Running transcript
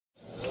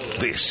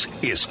This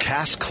is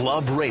Cask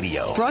Club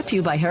Radio. Brought to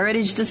you by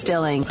Heritage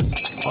Distilling.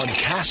 On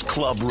Cask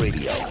Club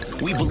Radio,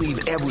 we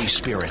believe every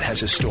spirit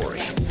has a story.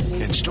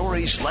 And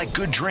stories, like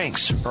good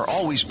drinks, are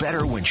always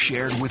better when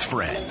shared with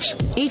friends.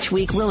 Each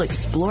week, we'll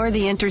explore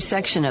the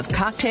intersection of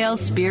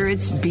cocktails,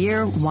 spirits,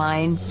 beer,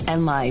 wine,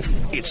 and life.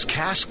 It's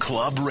Cask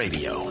Club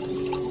Radio.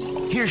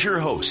 Here's your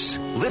hosts,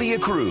 Lydia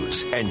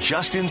Cruz and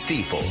Justin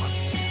Stiefel.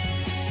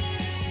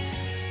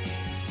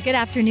 Good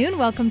afternoon.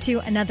 Welcome to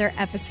another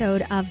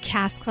episode of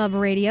Cask Club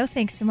Radio.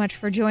 Thanks so much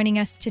for joining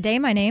us today.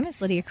 My name is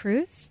Lydia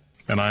Cruz.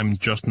 And I'm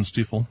Justin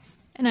Stiefel.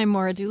 And I'm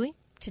Maura Dooley.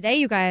 Today,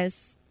 you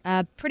guys,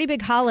 a pretty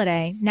big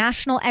holiday.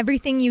 National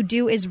Everything You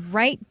Do Is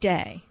Right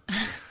Day.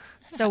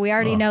 So we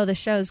already know the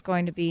show's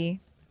going to be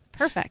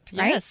perfect,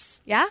 right?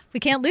 Yes. Yeah? We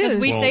can't lose. Because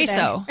we say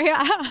so.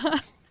 Yeah.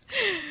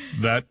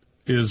 That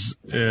is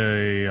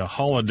a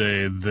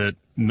holiday that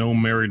no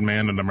married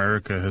man in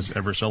America has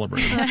ever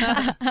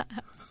celebrated.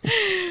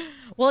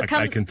 Well,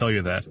 I can tell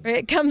you that.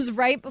 It comes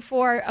right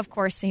before, of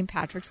course, St.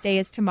 Patrick's Day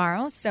is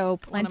tomorrow. So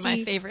plenty. One of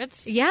my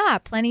favorites. Yeah,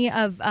 plenty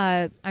of,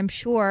 I'm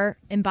sure,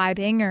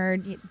 imbibing or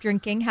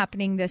drinking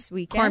happening this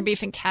weekend. Corned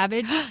beef and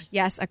cabbage.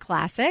 Yes, a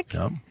classic.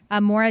 Yep.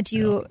 Maura,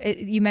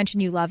 you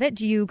mentioned you love it.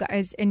 Do you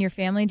guys in your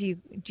family, do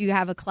you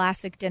have a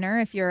classic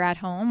dinner if you're at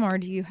home, or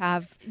do you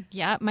have?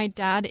 Yeah, my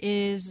dad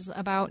is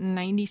about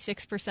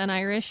 96%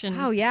 Irish and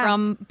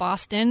from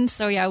Boston.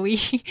 So yeah, we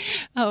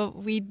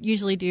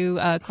usually do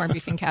corned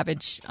beef and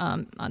cabbage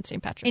on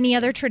St. Patrick's Any Day.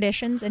 other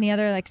traditions? Any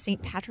other like St.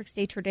 Patrick's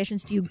Day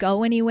traditions? Do you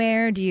go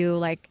anywhere? Do you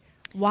like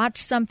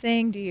watch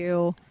something? Do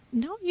you?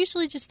 No,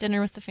 usually just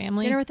dinner with the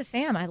family. Dinner with the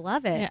fam. I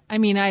love it. Yeah, I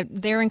mean,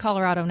 they're in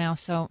Colorado now,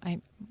 so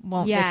I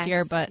won't this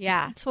year, but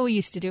that's what we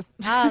used to do.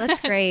 Oh, that's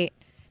great.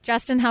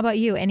 Justin, how about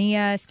you?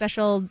 Any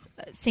special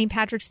St.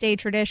 Patrick's Day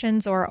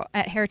traditions or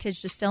at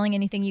Heritage Distilling,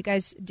 anything you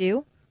guys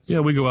do? Yeah,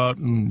 we go out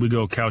and we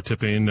go cow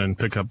tipping and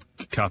pick up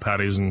cow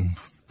patties and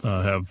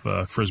have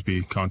a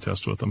Frisbee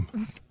contest with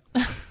them.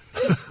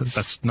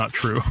 That's not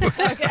true.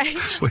 Okay.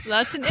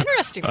 That's an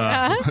interesting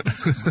one.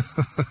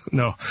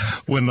 No,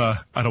 when I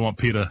don't want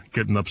PETA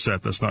getting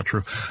upset. That's not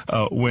true.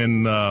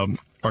 When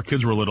our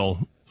kids were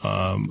little,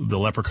 the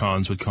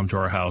leprechauns would come to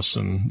our house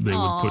and they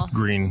would put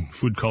green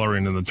food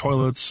coloring in the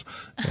toilets,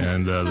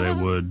 and they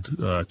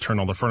would turn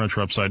all the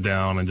furniture upside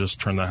down and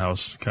just turn the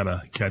house kind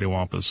of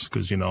cattywampus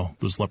because, you know,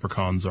 those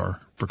leprechauns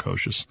are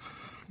precocious.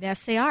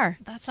 Yes, they are.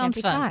 That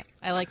sounds fun. Caught.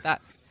 I like that.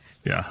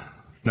 Yeah.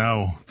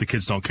 Now the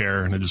kids don't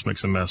care and it just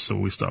makes a mess, so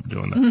we stopped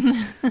doing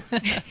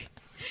that.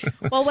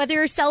 Well, whether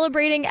you're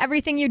celebrating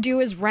Everything You Do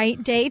Is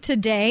Right Day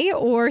today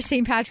or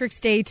St. Patrick's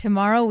Day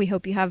tomorrow, we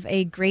hope you have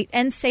a great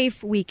and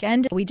safe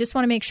weekend. We just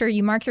want to make sure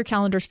you mark your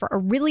calendars for a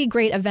really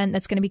great event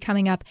that's going to be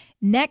coming up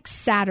next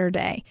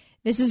Saturday.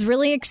 This is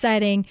really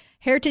exciting.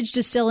 Heritage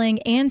Distilling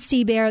and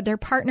CBear, they're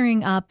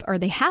partnering up, or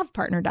they have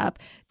partnered up,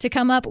 to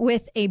come up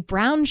with a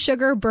brown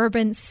sugar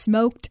bourbon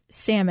smoked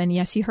salmon.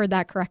 Yes, you heard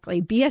that correctly.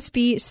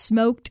 BSB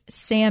smoked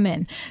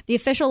salmon. The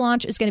official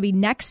launch is going to be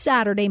next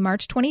Saturday,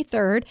 March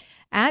 23rd.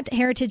 At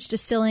Heritage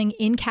Distilling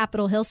in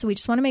Capitol Hill. So we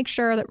just want to make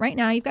sure that right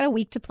now you've got a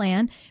week to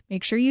plan.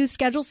 Make sure you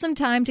schedule some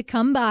time to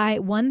come by.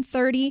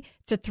 1:30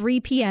 to 3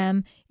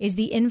 p.m. is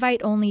the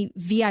invite-only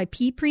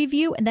VIP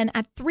preview. And then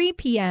at 3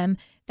 p.m.,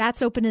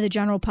 that's open to the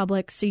general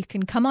public. So you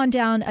can come on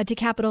down to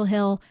Capitol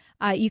Hill.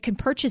 You can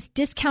purchase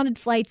discounted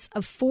flights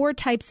of 4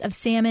 types of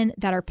salmon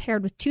that are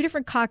paired with 2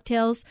 different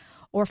cocktails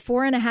or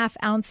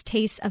 4.5-ounce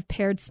tastes of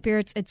paired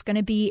spirits. It's going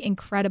to be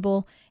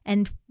incredible.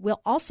 And we'll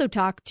also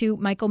talk to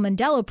Michael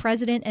Mondello,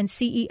 president and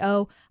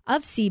CEO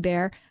of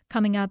CBear,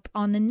 coming up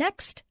on the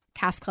next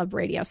Cask Club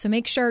Radio. So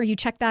make sure you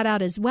check that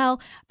out as well.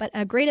 But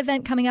a great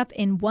event coming up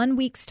in 1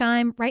 week's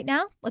time. Right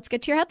now, let's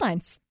get to your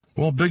headlines.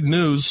 Well, big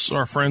news.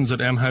 Our friends at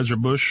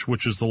Anheuser-Busch,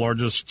 which is the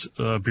largest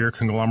beer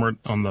conglomerate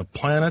on the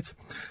planet,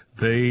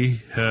 they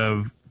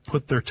have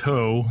put their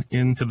toe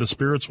into the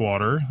spirits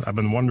water. I've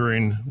been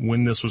wondering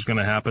when this was going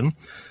to happen.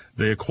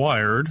 They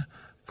acquired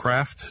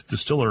craft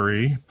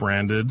distillery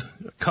branded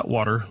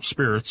Cutwater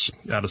spirits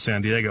out of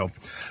San Diego.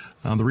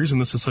 The reason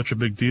this is such a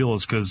big deal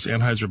is because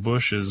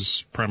Anheuser-Busch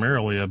is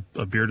primarily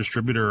a beer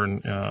distributor,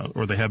 and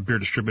or they have beer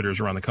distributors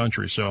around the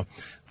country. So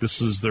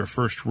this is their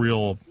first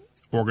real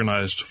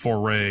organized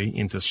foray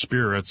into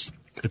spirits.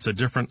 It's a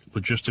different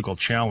logistical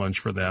challenge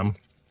for them.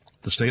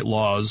 The state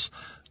laws,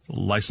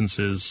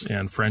 licenses,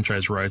 and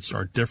franchise rights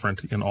are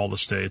different in all the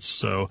states.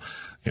 So,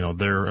 you know,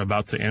 they're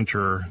about to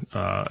enter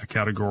a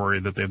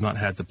category that they've not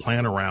had to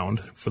plan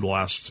around for the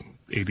last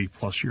 80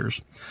 plus years.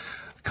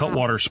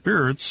 Cutwater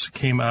Spirits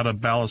came out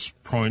of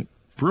Ballast Point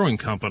Brewing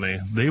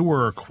Company. They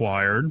were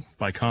acquired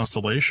by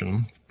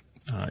Constellation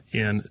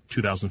in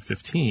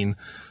 2015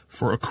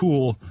 for a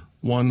cool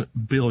 $1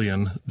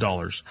 billion.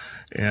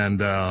 And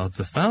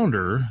the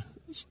founder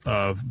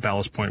of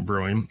Ballast Point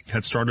Brewing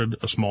had started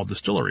a small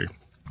distillery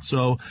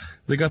So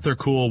they got their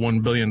cool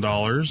 $1 billion,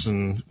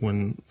 and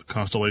when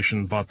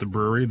Constellation bought the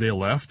brewery, they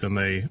left and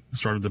they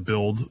started to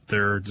build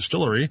their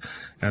distillery,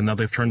 and now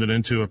they've turned it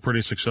into a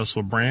pretty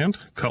successful brand,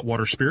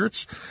 Cutwater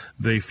Spirits.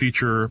 They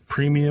feature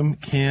premium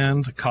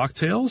canned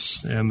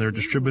cocktails, and they're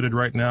distributed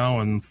right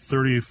now in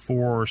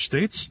 34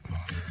 states.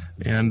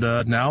 And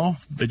now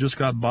they just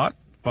got bought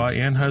by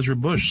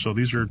Anheuser-Busch. So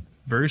these are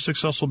very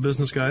successful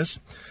business guys.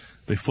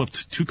 They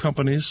flipped 2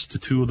 companies to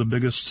 2 of the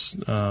biggest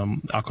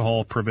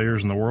alcohol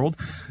purveyors in the world.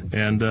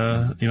 And,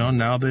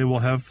 now they will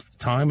have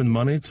time and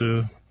money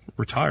to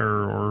retire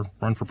or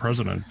run for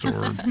president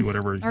or do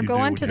whatever or go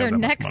on to their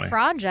next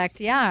project.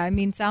 Yeah, I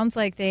mean, sounds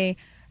like they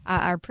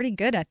are pretty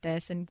good at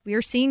this. And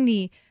we're seeing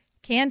the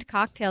canned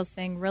cocktails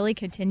thing really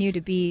continue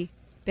to be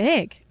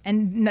big.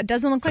 And it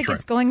doesn't look like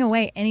it's going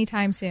away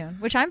anytime soon,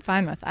 which I'm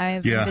fine with.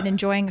 I've been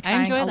enjoying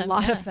trying a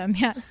lot of them.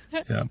 Yes.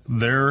 Yeah.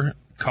 Their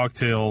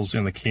cocktails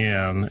in the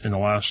can in the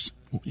last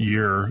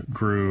year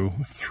grew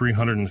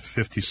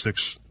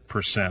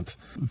 356%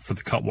 for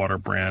the Cutwater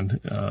brand.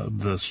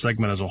 The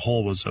segment as a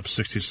whole was up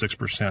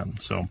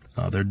 66%. So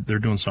they're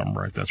doing something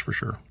right, that's for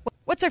sure.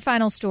 What's our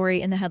final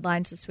story in the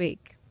headlines this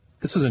week?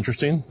 This is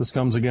interesting. This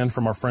comes again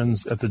from our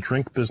friends at the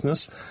drink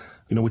business.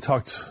 We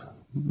talked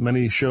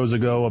many shows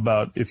ago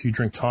about if you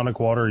drink tonic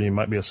water, you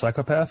might be a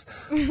psychopath.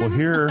 Well,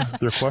 here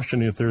they're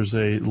questioning if there's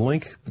a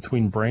link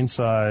between brain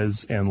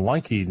size and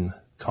liking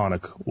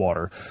tonic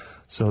water.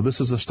 So this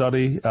is a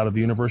study out of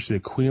the University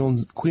of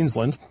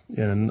Queensland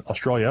in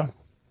Australia.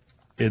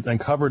 It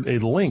uncovered a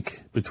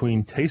link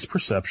between taste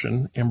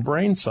perception and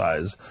brain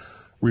size,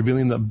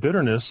 revealing that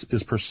bitterness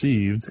is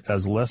perceived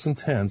as less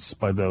intense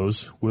by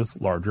those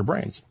with larger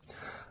brains.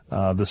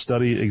 The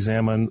study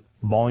examined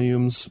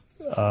volumes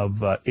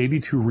of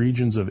 82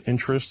 regions of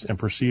interest and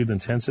perceived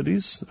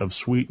intensities of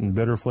sweet and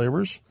bitter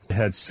flavors. It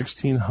had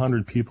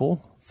 1,600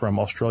 people from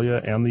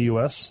Australia and the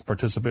U.S.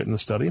 participate in the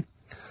study.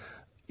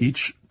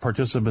 Each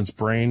participant's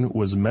brain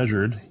was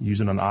measured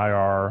using an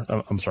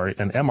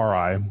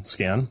MRI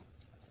scan.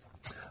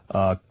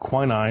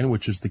 Quinine,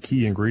 which is the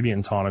key ingredient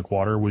in tonic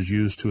water, was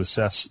used to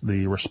assess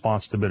the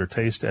response to bitter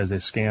taste as they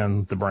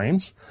scanned the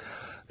brains.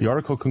 The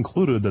article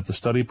concluded that the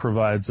study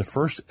provides the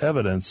first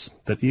evidence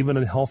that even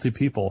in healthy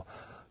people,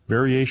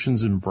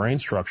 variations in brain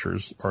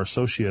structures are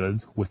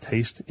associated with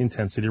taste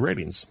intensity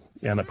ratings,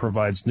 and it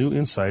provides new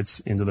insights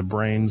into the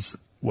brain's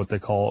what they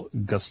call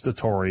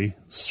gustatory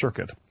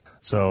circuit.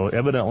 So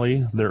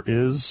evidently there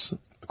is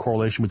a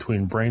correlation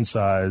between brain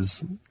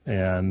size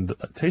and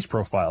taste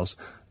profiles.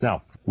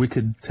 Now, we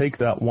could take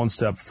that one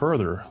step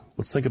further.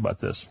 Let's think about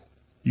this.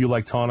 You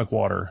like tonic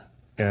water,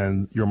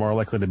 and you're more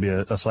likely to be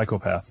a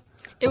psychopath.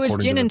 It was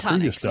gin and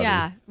tonics. Study.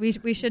 Yeah, we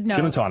should know.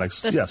 Gin and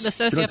tonics, yes. The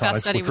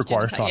sociopath study which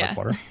requires tonic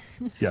water.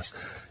 Yes.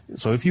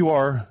 So if you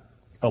are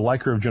a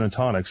liker of gin and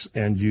tonics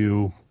and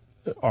you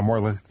are more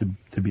likely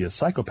to be a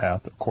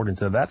psychopath, according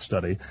to that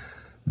study,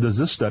 does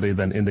this study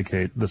then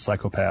indicate that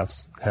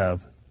psychopaths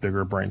have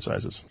bigger brain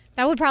sizes?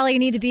 That would probably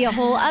need to be a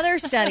whole other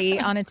study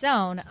on its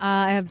own.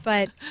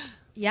 But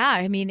yeah,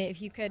 I mean,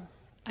 if you could,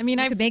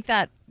 could make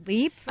that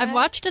leap. I've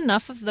watched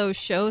enough of those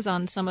shows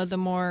on some of the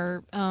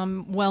more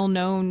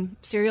well-known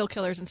serial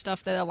killers and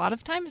stuff that a lot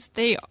of times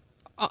they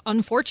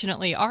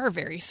unfortunately are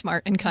very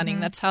smart and cunning.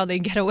 Mm-hmm. That's how they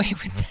get away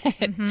with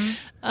it.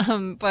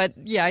 Mm-hmm. But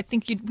yeah, I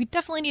think we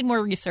definitely need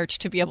more research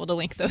to be able to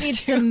link those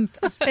two. Some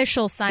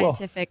official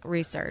scientific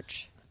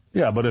research.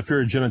 Yeah, but if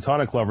you're a gin and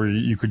tonic lover,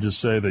 you could just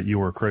say that you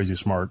were crazy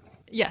smart.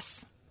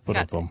 Yes.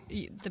 Okay.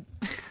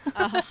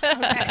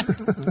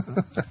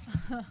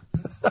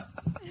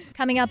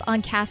 Coming up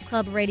on Cask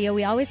Club Radio,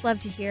 we always love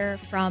to hear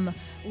from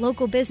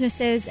local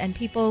businesses and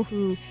people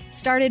who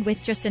started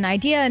with just an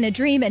idea and a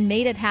dream and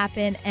made it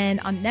happen. And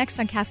next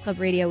on Cask Club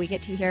Radio, we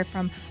get to hear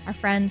from our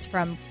friends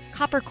from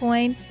Copper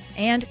Coin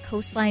and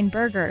Coastline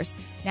Burgers,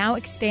 now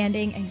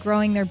expanding and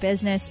growing their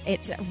business.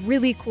 It's a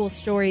really cool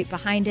story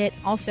behind it.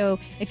 Also,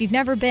 if you've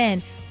never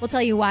been, we'll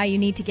tell you why you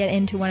need to get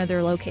into one of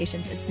their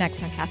locations. It's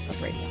next on Cask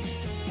Club Radio.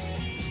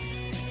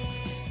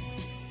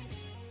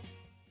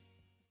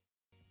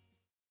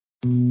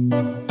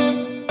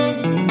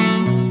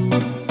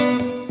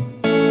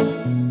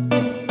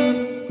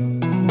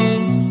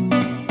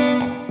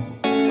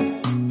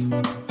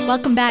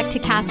 Welcome back to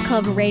Cask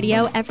Club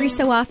Radio. Every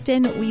so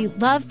often, we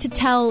love to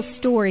tell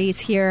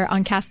stories here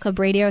on Cask Club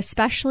Radio,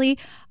 especially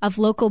of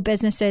local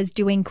businesses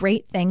doing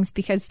great things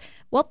because,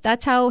 well,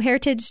 that's how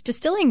Heritage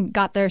Distilling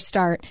got their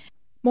start.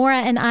 Maura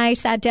and I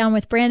sat down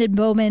with Brandon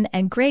Bowman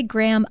and Greg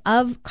Graham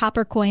of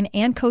Copper Coin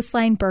and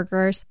Coastline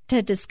Burgers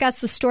to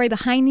discuss the story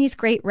behind these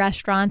great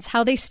restaurants,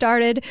 how they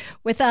started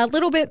with a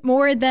little bit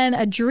more than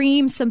a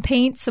dream, some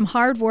paint, some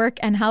hard work,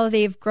 and how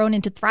they've grown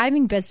into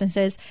thriving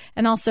businesses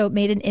and also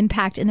made an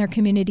impact in their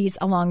communities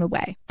along the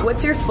way.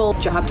 What's your full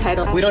job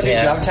title? We don't do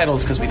job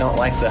titles because we don't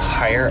like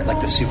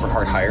the super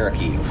hard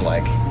hierarchy of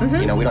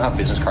we don't have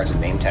business cards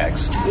and name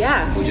tags.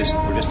 Yeah. We're just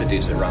the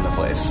dudes that run the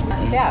place.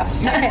 Yeah.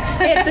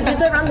 It's the dudes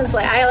that run this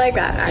place. I like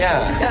that, actually.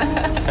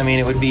 Yeah. I mean,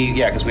 it would be,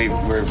 because we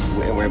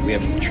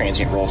have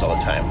transient roles all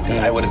the time. Because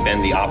I would have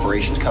been the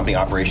company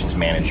operations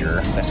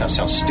manager. That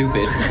sounds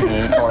stupid.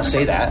 I don't want to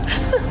say that.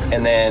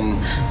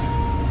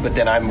 But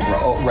then I'm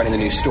running the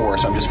new store,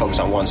 so I'm just focused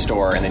on one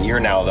store, and then you're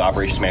now the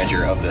operations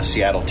manager of the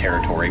Seattle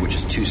territory, which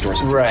is 2 stores.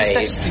 Right.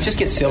 It just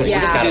gets silly. Yeah.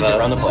 It's just dudes that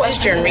run the place.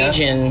 Western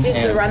region. Dudes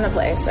that run the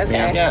place.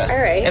 Okay. Yeah.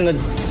 All right. And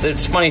the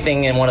funny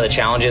thing, and one of the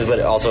challenges, but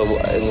also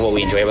what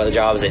we enjoy about the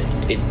job is it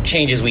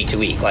changes week to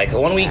week. Like,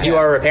 one week you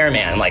are a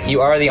repairman, like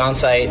you are the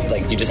on-site,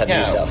 like you just have to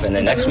do stuff, and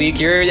then next week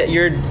you're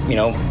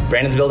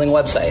Brandon's building a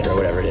website or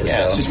whatever it is.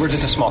 Yeah, so. we're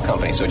just a small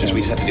company, so we just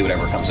have to do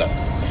whatever comes up.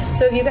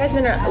 So have you guys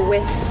been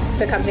with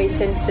the company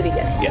since the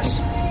beginning?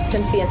 Yes.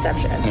 Since the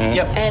inception? Mm-hmm.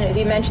 Yep. And as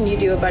you mentioned, you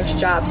do a bunch of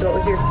jobs. What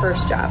was your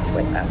first job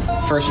with them?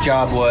 First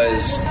job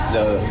was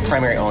the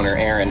primary owner,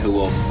 Aaron, who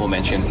we'll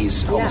mention.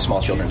 He's home with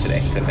small children today.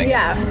 He couldn't make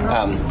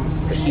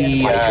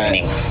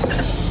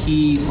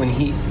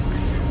it.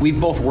 We've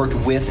both worked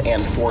with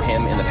and for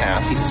him in the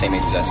past. He's the same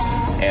age as us.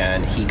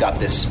 And he got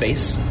this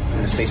space,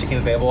 and the space became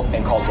available,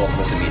 and called both of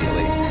us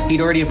immediately. He'd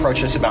already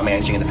approached us about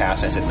managing in the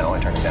past. I said no, I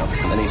turned it down.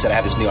 And then he said, I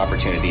have this new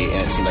opportunity,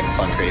 and it seemed like a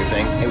fun, creative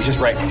thing. It was just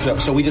right.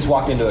 So we just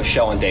walked into a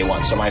shell on day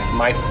one. So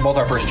both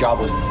our first job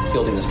was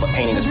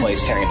painting this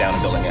place, tearing it down,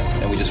 and building it.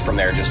 And we just from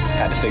there just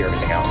had to figure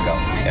everything out and go.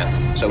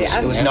 Yeah. So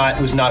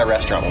it was not a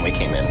restaurant when we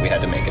came in. We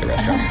had to make it a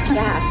restaurant.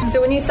 Yeah. So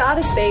when you saw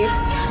the space,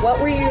 what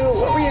were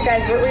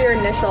your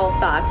initial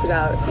thoughts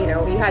about?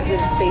 You had to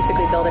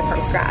basically build it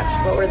from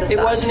scratch. What were the thoughts?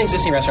 It was an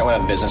existing restaurant, went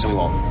out of business, and we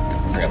won't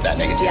bring up that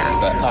negativity. Yeah.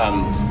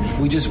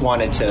 But we just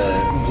wanted to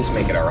just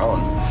make it our own.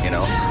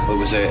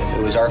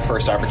 It was our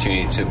first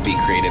opportunity to be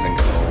creative and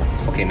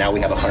go, okay, now we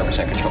have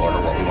 100% control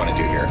over what we want to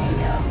do here.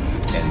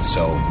 And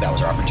so that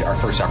was our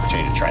first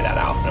opportunity to try that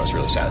out, and it was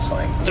really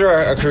satisfying. Through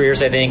our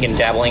careers, I think, in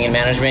dabbling in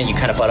management, you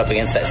kind of butt up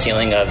against that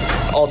ceiling of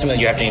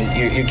ultimately you're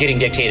getting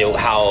dictated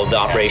how the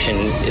operation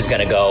is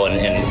going to go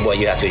and what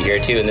you have to adhere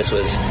to. And this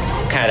was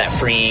kind of that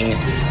freeing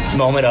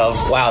moment of,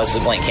 wow, this is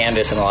a blank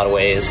canvas in a lot of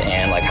ways,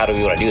 and like, how do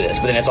we want to do this?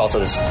 But then it's also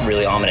this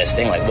really ominous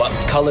thing, like, what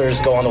colors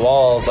go on the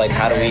walls? Like,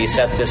 how do we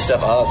set this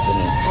stuff up?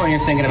 And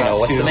you're thinking about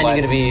what's the menu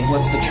going to be?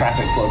 What's the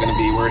traffic flow going to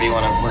be? We're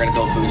going to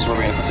build booths. Where are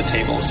we going to put the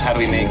tables? How do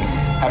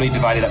we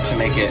divide it up to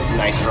make it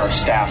nice for our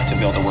staff to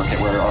be able to work it,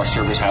 where our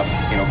servers have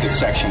good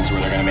sections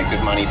where they're going to make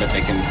good money, but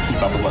they can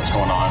keep up with what's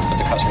going on, but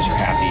the customers are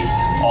happy.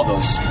 All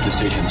those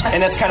decisions,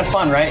 and that's kind of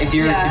fun, right? If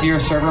you're a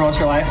server most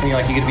of your life, and you're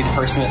like, you get to be the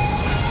person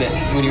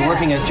that when you're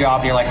working a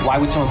job, you're like, why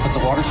would someone put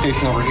the water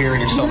station over here,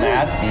 and you're so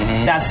mad?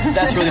 Mm-hmm.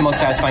 That's really the most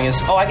satisfying.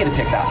 Is I get to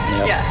pick that.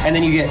 Yep. Yeah. And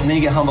then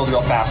you get humbled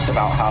real fast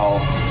about how,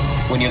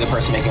 when you're the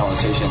person making all the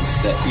decisions,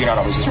 that you're not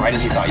always as right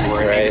as you thought you were.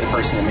 Right. Maybe the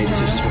person that made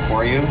decisions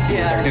before you,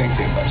 they're doing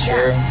too. But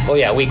sure. Well,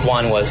 yeah, week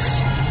one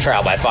was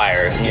trial by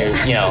fire.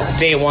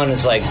 Day one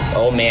is like,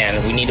 oh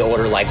man, we need to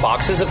order like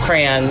boxes of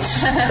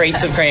crayons,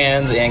 crates of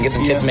crayons, and get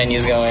some kids'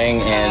 menus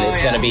going, and it's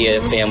going to be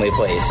a family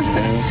place.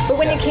 Mm-hmm. But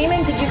when you came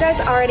in, did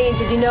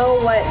you know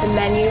what the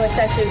menu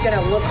essentially was going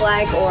to look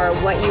like, or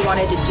what you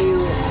wanted to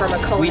do from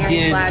a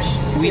culinary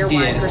 / beer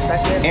wine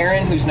perspective?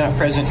 Aaron, who's not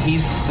present,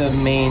 he's the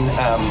main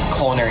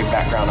culinary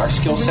background. Our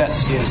skill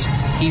sets is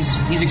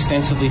he's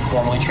extensively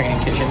formally trained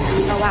in kitchen.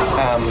 Oh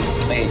wow!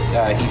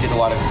 He did a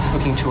lot of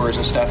cooking tours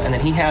and stuff, and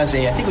then he has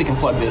I think we can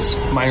plug this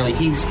minorly.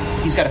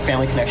 He's got a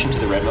family connection to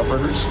the Red Mill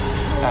Burgers.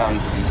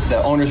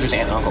 The owners are his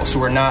aunt and uncle, so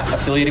we're not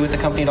affiliated with the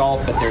company at all,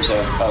 but there's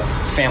a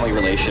family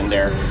relation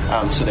there.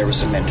 So there was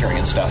some mentoring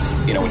and stuff,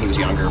 when he was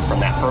younger from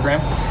that program.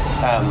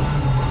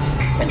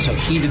 And so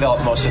he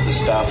developed most of the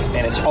stuff,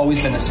 and it's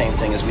always been the same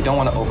thing, is we don't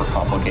want to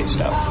overcomplicate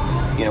stuff.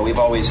 We've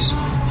always,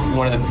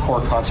 one of the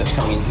core concepts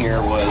coming in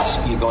here was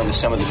you go into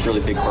some of the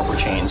really big corporate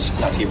chains,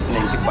 not to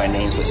name people by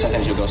names, but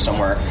sometimes you'll go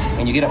somewhere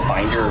and you get a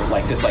binder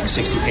that's like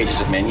 60 pages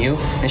of menu,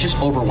 and it's just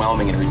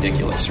overwhelming and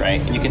ridiculous,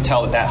 right? And you can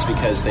tell that's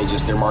because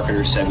their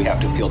marketers said we have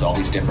to appeal to all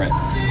these different.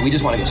 We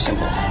just want to go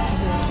simple.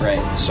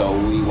 Right, so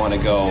we want to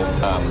go.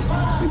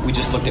 We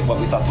just looked at what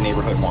we thought the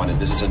neighborhood wanted.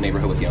 This is a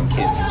neighborhood with young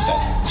kids and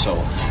stuff. So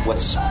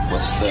what's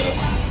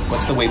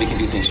the way we can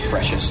do things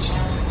freshest,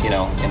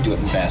 and do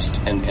it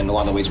best? And a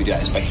lot of the ways we do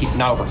that is by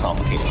not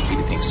overcomplicating. We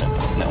do things simple,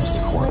 and that was the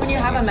core. When you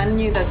have a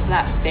menu that's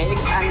that big,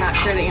 I'm not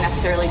sure that you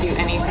necessarily do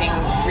anything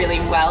really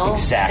well.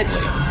 Exactly.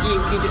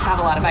 You just have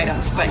a lot of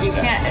items, but you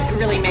can't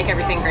really make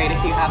everything great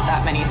if you have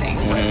that many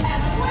things.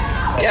 Mm-hmm.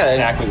 That's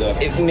exactly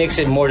it makes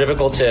it more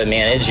difficult to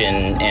manage,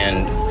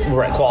 and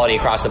quality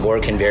across the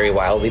board can vary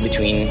wildly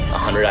between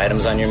 100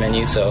 items on your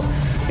menu. So,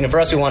 for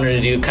us, we wanted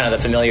to do kind of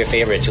the familiar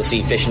favorites. You'll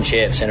see fish and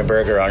chips and a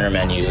burger on your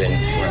menu,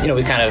 and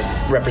we kind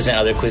of represent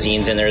other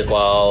cuisines in there as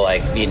well,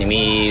 like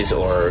Vietnamese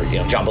or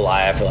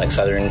jambalaya for like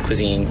Southern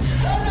cuisine.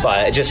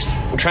 But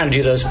we're trying to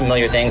do those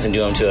familiar things and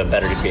do them to a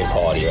better degree of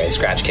quality. Right,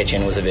 Scratch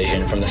Kitchen was a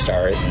vision from the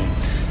start,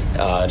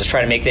 and just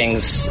try to make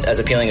things as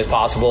appealing as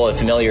possible and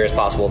familiar as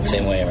possible the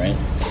same way. Right.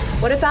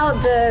 What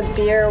about the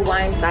beer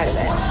wine side of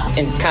it?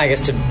 And kind of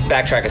just to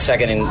backtrack a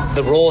second, and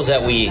the roles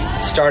that we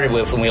started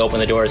with when we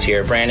opened the doors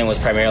here, Brandon was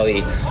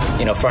primarily,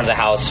 front of the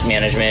house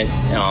management,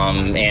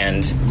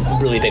 and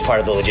really big part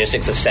of the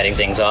logistics of setting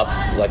things up,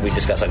 like we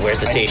discussed, like where's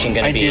the station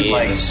going to be?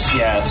 I did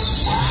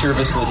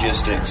service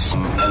logistics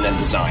and then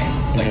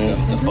design,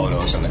 like the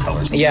photos and the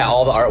colors. Yeah,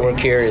 all the artwork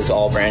here is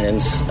all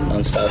Brandon's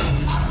and stuff.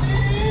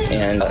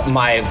 And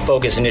my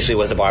focus initially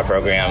was the bar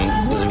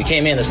program. Because we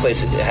came in, this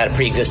place had a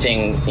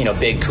pre-existing,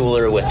 big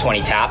cooler with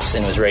 20 taps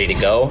and was ready to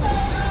go.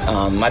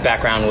 My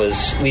background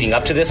was leading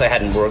up to this. I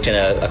hadn't worked in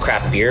a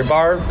craft beer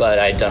bar, but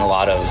I'd done a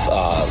lot of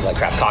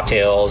craft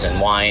cocktails and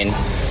wine.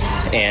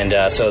 And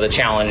so the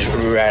challenge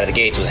right out of the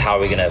gates was how are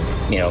we going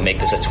to, make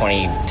this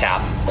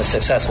a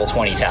successful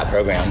 20-tap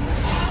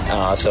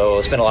program. So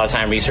I spent a lot of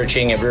time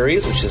researching at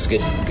breweries, which is a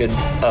good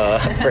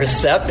first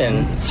step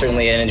and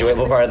certainly an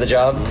enjoyable part of the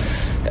job.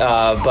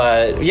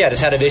 But yeah,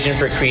 just had a vision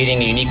for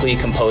creating a uniquely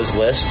composed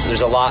list.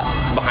 There's a lot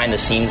behind the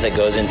scenes that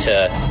goes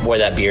into where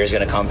that beer is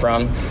going to come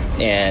from,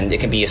 and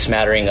it can be a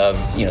smattering of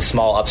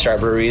small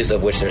upstart breweries,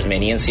 of which there's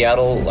many in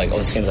Seattle.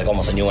 It seems like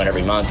almost a new one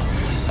every month.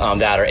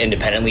 That are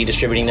independently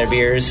distributing their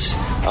beers,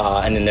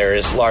 and then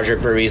there's larger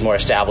breweries, more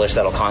established,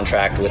 that'll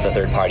contract with a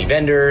third-party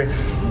vendor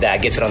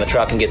that gets it on the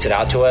truck and gets it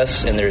out to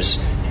us, and there's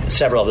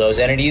several of those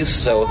entities.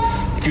 So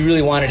if you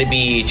really wanted to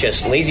be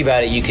just lazy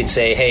about it, you could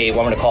say, hey,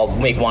 well, I'm going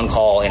to make one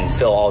call and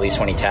fill all these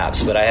 20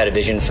 taps. But I had a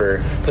vision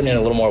for putting in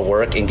a little more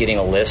work and getting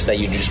a list that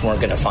you just weren't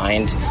going to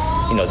find,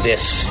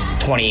 this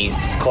 20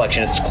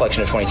 collection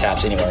of 20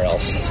 taps anywhere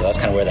else. So that's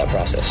kind of where that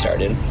process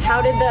started.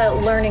 How did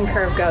the learning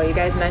curve go? You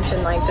guys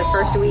mentioned the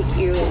first week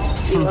you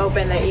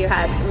opened that you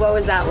had. What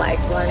was that like,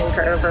 learning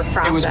curve or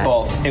process? It was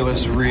both. It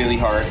was really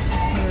hard,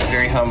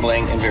 very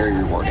humbling, and very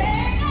rewarding.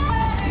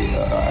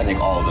 I think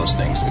all of those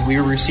things. We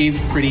were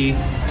received pretty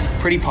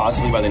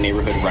positively by the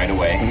neighborhood right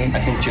away. Mm-hmm.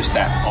 I think just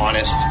that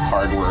honest,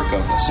 hard work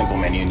of a simple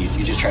menu, and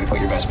you just try to put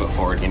your best foot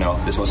forward.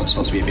 This wasn't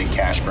supposed to be a big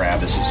cash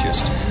grab. This is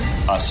just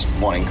us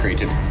wanting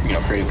creative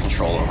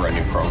control over a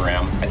new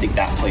program. I think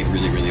that played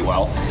really, really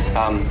well.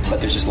 But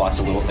there's just lots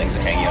of little things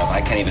that hang you up.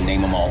 I can't even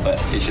name them all,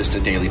 but it's just a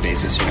daily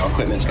basis.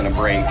 Equipment's going to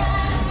break.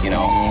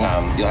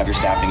 You'll have your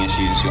staffing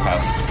issues. You'll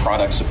have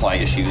product supply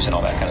issues and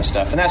all that kind of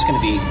stuff. And that's going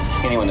to be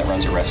anyone that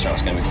runs a restaurant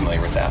is going to be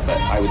familiar with that. But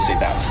I would say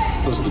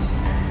that those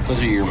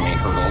are your main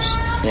hurdles.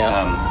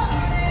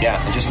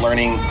 Yeah. Just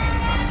learning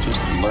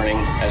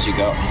as you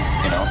go.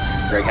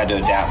 Greg had to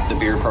adapt the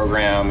beer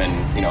program,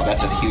 and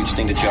that's a huge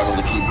thing to juggle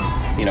to keep.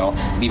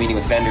 Be meeting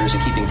with vendors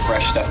and keeping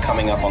fresh stuff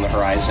coming up on the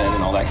horizon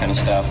and all that kind of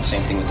stuff.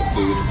 Same thing with the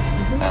food.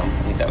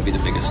 I think that would be the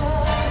biggest.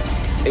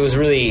 It was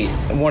really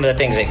one of the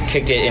things that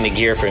kicked it into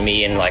gear for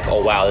me, and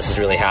oh wow, this is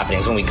really happening,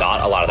 is when we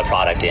got a lot of the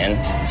product in.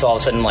 So all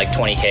of a sudden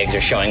 20 kegs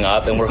are showing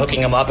up, and we're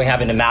hooking them up and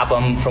having to map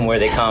them from where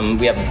they come.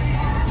 We have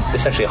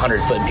essentially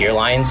 100-foot beer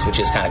lines, which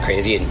is kind of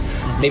crazy,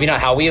 and maybe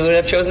not how we would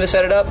have chosen to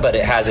set it up, but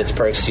it has its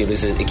perks too,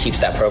 because it keeps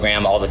that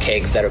program, all the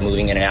kegs that are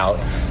moving in and out,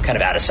 kind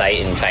of out of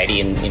sight and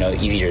tidy and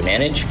easier to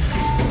manage.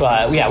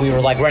 But yeah, we were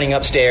running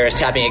upstairs,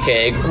 tapping a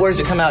keg. Where does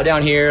it come out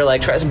down here?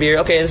 Try some beer.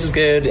 Okay, this is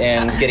good,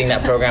 and getting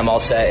that program all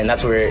set. And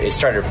that's where it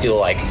started to feel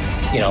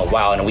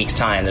wow, in a week's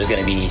time, there's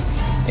going to be.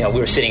 We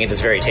were sitting at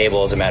this very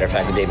table, as a matter of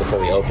fact, the day before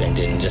we opened,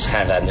 and just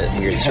kind of that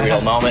weird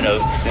surreal moment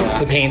of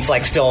the paint's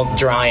still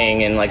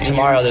drying, and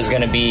tomorrow there's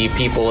going to be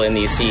people in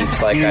these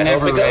seats. I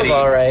hope it goes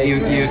all right. You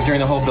during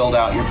the whole build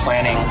out, you're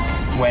planning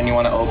when you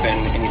want to open,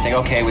 and you think,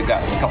 okay, we've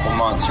got a couple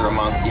months or a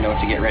month,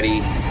 to get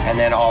ready, and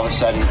then all of a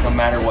sudden, no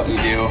matter what you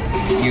do,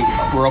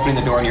 we're opening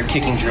the door and you're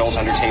kicking drills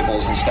under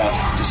tables and stuff,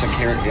 just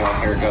here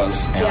it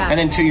goes. Yeah. And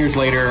then 2 years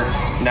later,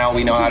 now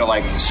we know how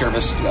to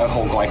service a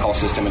whole glycol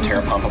system and tear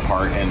a pump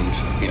apart,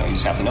 and you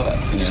just have to know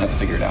that. You just have to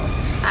figure it out.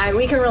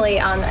 We can relate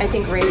on, I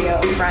think,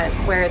 radio front,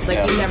 where it's you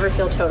never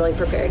feel totally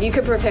prepared. You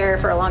could prepare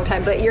for a long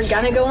time, but you're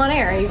gonna go on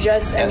air. You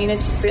just,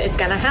 it's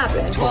gonna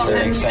happen. Well,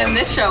 and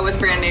this show was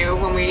brand new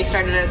when we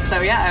started it,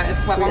 so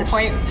yeah, at one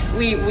point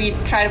we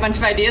tried a bunch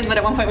of ideas, but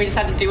at one point we just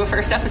had to do a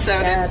first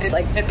episode. Yeah, it's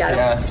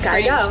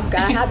gotta go,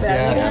 gotta happen.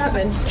 It's gonna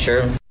happen.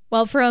 Sure.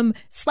 Well, from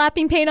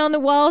slapping paint on the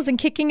walls and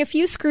kicking a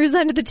few screws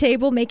under the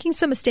table, making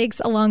some mistakes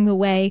along the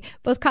way,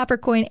 both Copper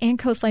Coin and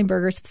Coastline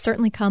Burgers have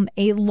certainly come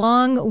a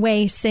long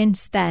way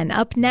since then.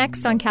 Up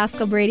next on Cask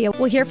Club Radio,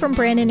 we'll hear from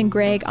Brandon and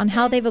Greg on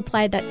how they've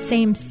applied that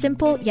same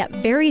simple yet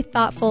very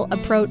thoughtful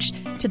approach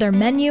to their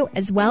menu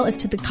as well as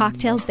to the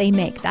cocktails they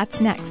make.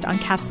 That's next on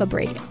Cask Club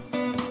Radio.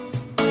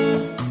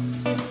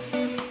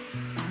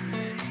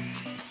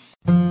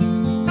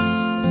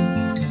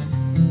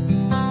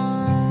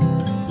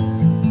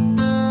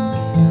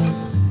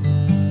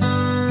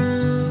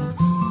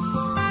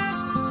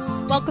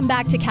 Welcome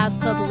back to Cask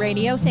Club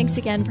Radio. Thanks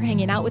again for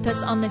hanging out with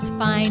us on this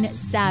fine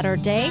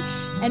Saturday.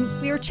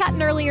 And we were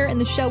chatting earlier in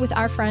the show with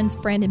our friends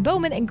Brandon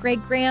Bowman and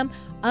Greg Graham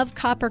of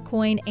Copper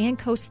Coin and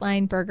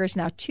Coastline Burgers.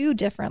 Now, 2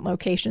 different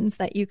locations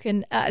that you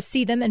can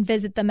see them and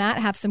visit them at,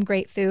 have some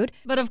great food.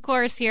 But of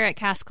course, here at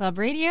Cask Club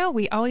Radio,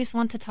 we always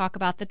want to talk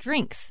about the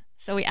drinks.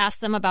 So we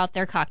asked them about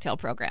their cocktail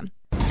program.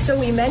 So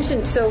we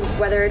mentioned,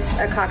 whether it's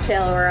a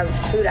cocktail or a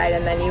food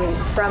item menu,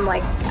 from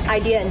like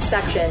idea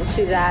inception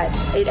to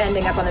that it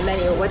ending up on the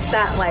menu, what's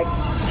that like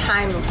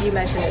time? You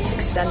mentioned it's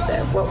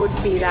extensive. What would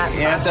be that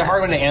process? It's a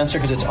hard one to answer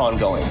because it's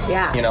ongoing.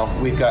 Yeah. You know,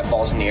 we've got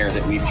balls in the air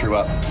that we threw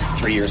up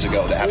 3 years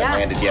ago that haven't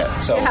landed yet.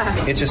 So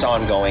it's just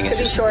ongoing. Could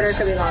be shorter,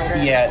 could be longer.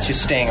 Yeah, it's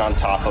just staying on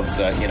top of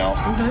the,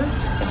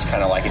 it's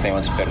kind of like if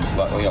anyone's been,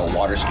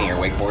 water skiing or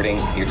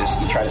wakeboarding, you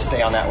try to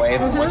stay on that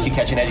wave. Once you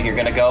catch an edge and you're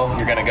going to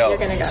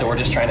go. So we're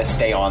just trying to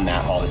stay on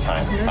that all the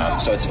time.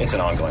 So it's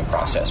an ongoing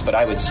process. But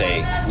I would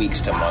say weeks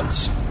to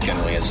months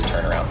generally is a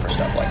turnaround for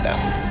stuff like that.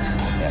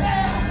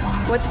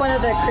 Yeah. What's one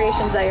of the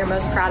creations that you're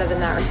most proud of in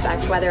that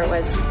respect, whether it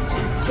was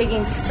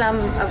taking some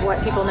of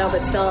what people know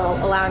but still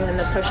allowing them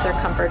to push their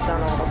comfort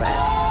zone a little bit?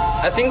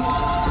 I think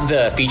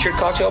the featured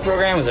cocktail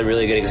program is a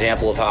really good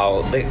example of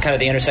how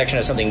the intersection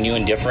of something new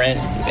and different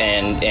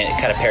and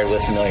kind of paired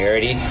with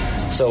familiarity.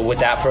 So with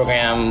that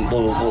program,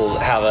 we'll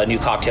have a new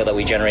cocktail that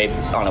we generate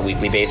on a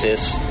weekly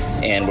basis,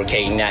 and we're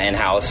kegging that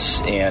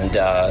in-house, and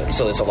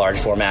so it's a large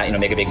format,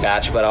 make a big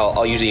batch, but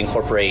I'll usually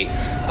incorporate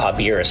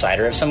beer or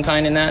cider of some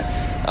kind in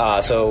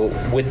that. So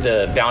with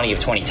the bounty of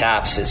 20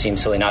 taps, it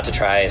seems silly not to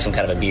try some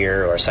kind of a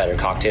beer or a cider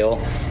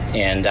cocktail.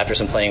 And after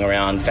some playing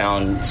around,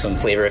 found some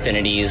flavor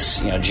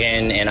affinities.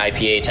 Gin and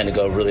IPA tend to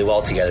go really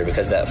well together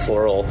because that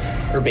floral,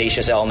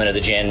 herbaceous element of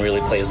the gin really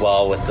plays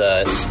well with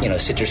the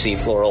citrusy,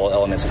 floral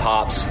elements of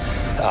hops.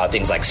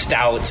 Things like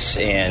stouts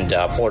and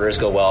porters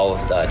go well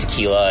with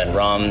tequila and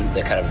rum.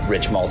 The kind of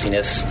rich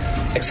maltiness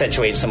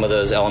accentuates some of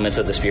those elements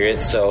of the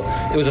spirits. So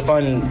it was a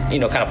fun,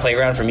 kind of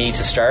playground for me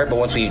to start. But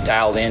once we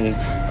dialed in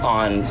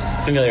on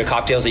familiar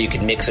cocktails that you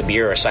could mix a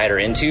beer or cider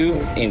into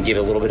and give it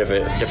a little bit of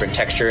a different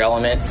texture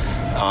element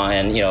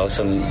and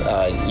some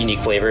unique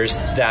flavors,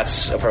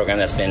 that's a program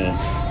that's been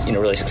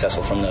really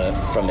successful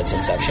from its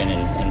inception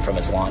and from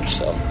its launch.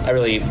 So I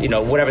really,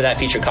 whatever that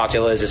featured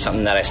cocktail is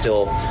something that I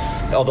still,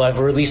 although I've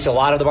released a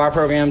lot of the bar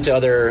program to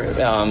other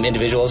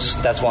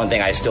individuals, that's one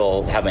thing I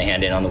still have my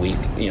hand in on the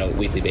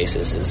weekly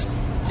basis is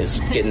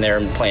getting there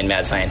and playing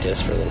mad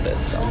scientist for a little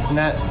bit. So and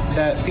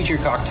that featured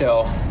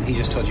cocktail he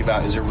just told you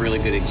about is a really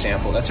good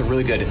example. That's a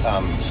really good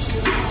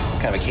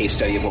kind of a case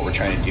study of what we're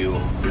trying to do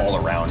all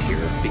around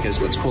here, because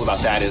what's cool about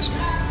that is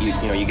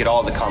you get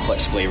all the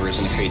complex flavors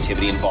and the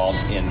creativity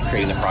involved in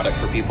creating the product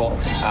for people,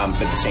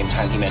 but at the same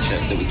time he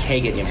mentioned that we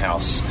keg it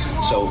in-house.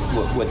 So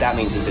what that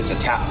means is it's a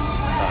tap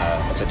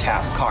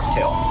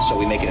cocktail, so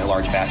we make it in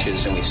large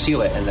batches and we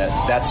seal it, and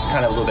that's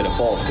kind of a little bit of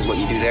both, because what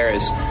you do there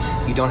is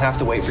you don't have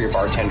to wait for your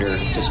bartender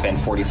to spend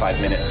 45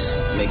 minutes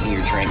making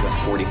your drink with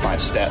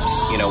 45 steps,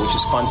 which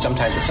is fun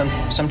sometimes,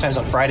 but sometimes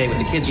on Friday with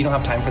the kids you don't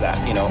have time for that,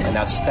 and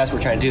that's what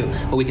we're trying to do.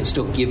 But we can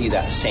still give you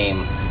that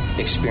same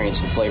experience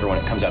and flavor when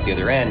it comes out the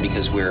other end,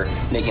 because we're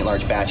making it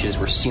large batches,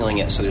 we're sealing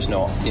it so there's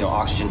no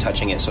oxygen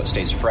touching it, so it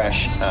stays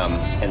fresh,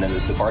 and then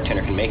the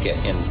bartender can make it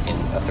in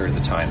a third of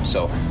the time.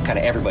 So kind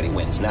of everybody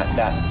wins, and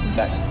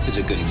that is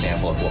a good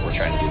example of what we're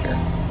trying to do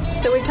here.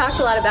 So we've talked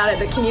a lot about it,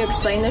 but can you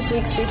explain this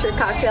week's featured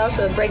cocktail?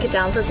 So break it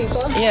down for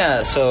people.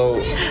 Yeah, so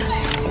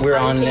we're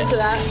on. To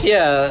that?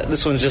 Yeah,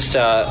 this one's just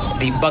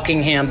the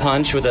Buckingham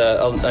Punch with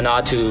a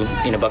nod to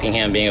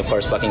Buckingham being, of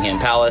course, Buckingham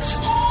Palace,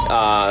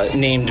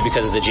 named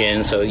because of the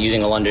gin. So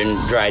using a London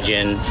dry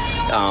gin.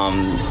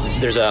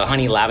 There's a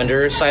honey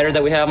lavender cider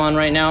that we have on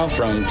right now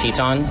from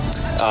Teton.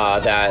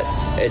 That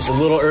it's a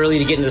little early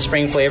to get into the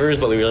spring flavors,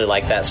 but we really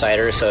like that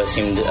cider, so it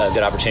seemed a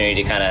good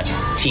opportunity to kind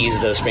of tease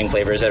those spring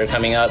flavors that are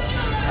coming up.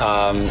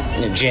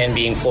 Gin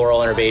being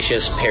floral and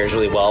herbaceous pairs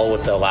really well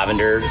with the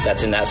lavender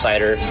that's in that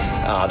cider.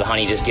 The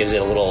honey just gives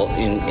it a little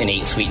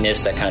innate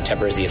sweetness that kind of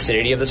tempers the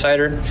acidity of the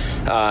cider.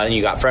 And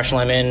you got fresh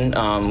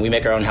lemon. We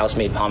make our own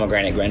house-made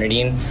pomegranate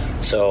grenadine,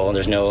 so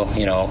there's no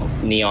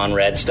neon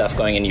red stuff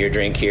going into your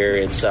drink here.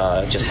 It's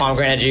just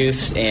pomegranate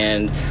juice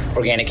and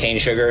organic cane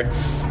sugar,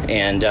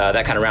 and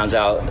that kind of rounds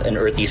out an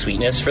earthy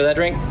sweetness for that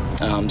drink.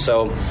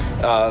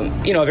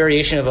 A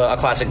variation of a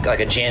classic, like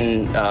a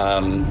gin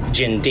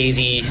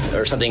daisy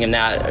or something in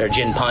that, or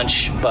gin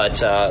punch,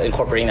 but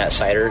incorporating that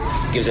cider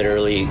gives it a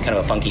really kind of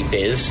a funky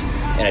fizz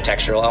and a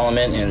textural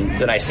element. And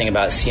the nice thing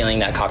about sealing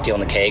that cocktail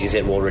in the keg is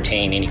it will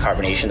retain any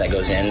carbonation that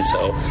goes in.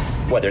 So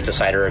whether it's a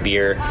cider or a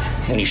beer,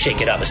 when you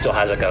shake it up, it still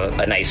has like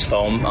a nice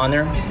foam on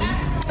there.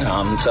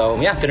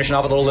 Finishing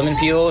off with a little lemon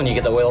peel, and you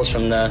get the oils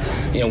from the,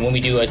 when we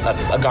do a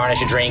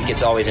garnish a drink,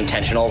 it's always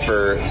intentional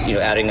for,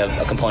 adding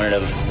a component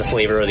of the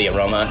flavor or the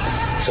aroma.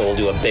 So we'll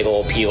do a big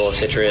old peel of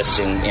citrus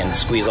and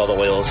squeeze all the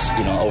oils,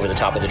 over the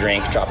top of the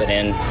drink, drop it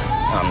in.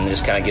 It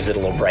just kind of gives it a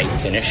little bright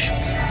finish.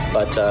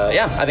 But,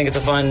 I think it's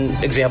a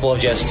fun example of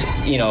just,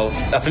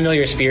 a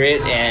familiar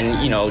spirit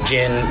and,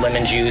 gin,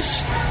 lemon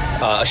juice,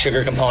 a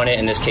sugar component.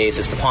 In this case,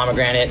 it's the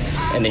pomegranate,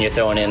 and then you're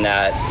throwing in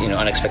that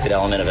unexpected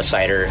element of a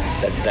cider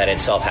that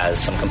itself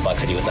has some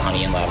complexity with the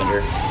honey and lavender,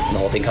 and the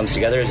whole thing comes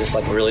together. It's just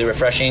like really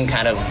refreshing,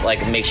 kind of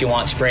like makes you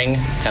want spring,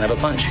 kind of a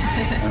punch.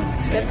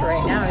 It's good for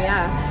right now,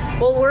 yeah.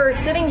 Well, we're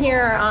sitting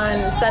here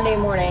on Sunday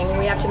morning.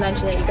 We have to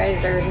mention that you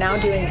guys are now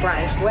doing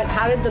brunch.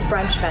 How did the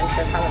brunch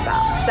venture come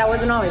about? Because that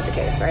wasn't always the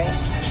case, right?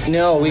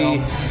 No,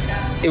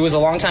 it was a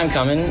long time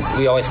coming.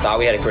 We always thought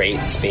we had a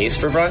great space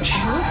for brunch,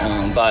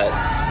 but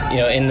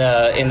in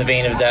the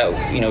vein of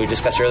that, we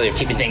discussed earlier, of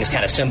keeping things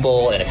kind of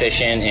simple and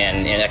efficient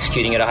and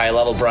executing at a high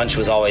level. Brunch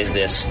was always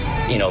this,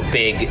 a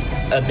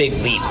big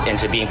leap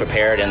into being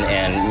prepared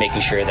and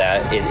making sure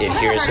that it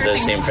adheres to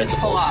those same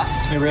principles.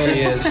 It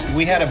really is.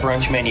 We had a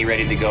brunch menu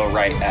ready to go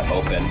right at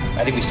open.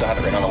 I think we still have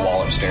it written on the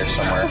wall upstairs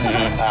somewhere.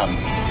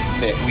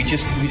 That we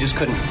just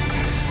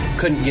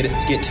couldn't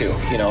get to.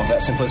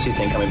 That simplicity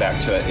thing, coming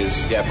back to it,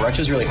 is brunch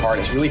is really hard.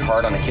 It's really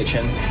hard on the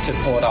kitchen to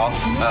pull it off.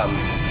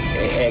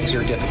 Eggs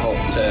are difficult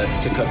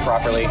to cook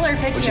properly,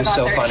 which is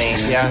so funny.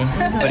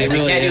 Yeah, but if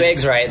you can't do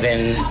eggs right,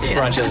 then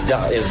brunch is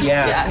done. It's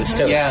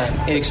toast.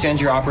 Yeah, it extends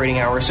your operating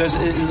hours. So,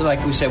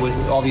 like we said, with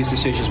all these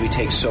decisions we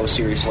take so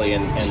seriously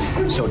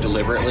and so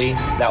deliberately,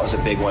 that was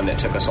a big one that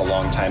took us a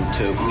long time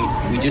to.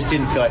 We just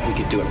didn't feel like we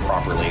could do it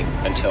properly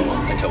until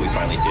we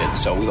finally did.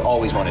 So we've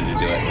always wanted to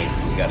do it,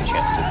 and we got a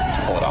chance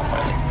to pull it off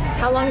finally.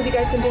 How long have you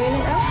guys been doing it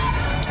now?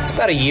 It's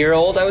about a year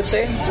old, I would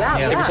say,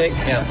 give or take.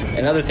 Yeah.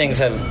 And other things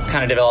have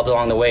kind of developed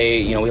along the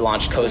way. We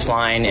launched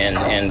Coastline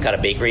and got a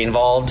bakery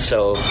involved.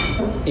 So,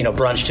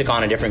 brunch took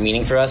on a different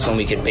meaning for us when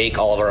we could bake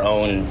all of our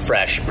own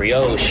fresh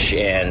brioche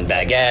and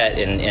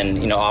baguette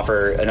and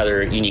offer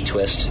another unique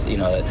twist.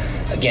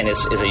 Again,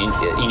 is a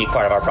unique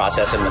part of our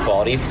process and the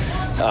quality.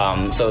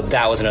 So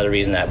that was another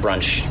reason that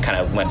brunch kind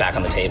of went back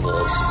on the table.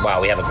 Is wow,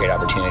 we have a great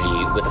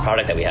opportunity with the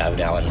product that we have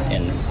now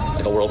and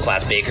a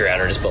world-class baker at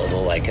our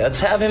disposal. Like, let's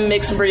have him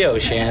make some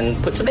brioche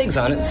and put some eggs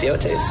on it and see how it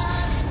tastes.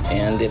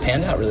 And it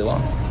panned out really well.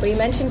 Well, you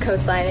mentioned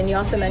Coastline, and you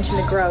also mentioned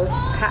the growth.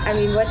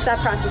 What's that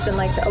process been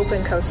like to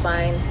open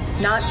Coastline?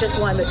 Not just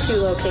one, but 2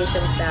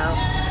 locations now.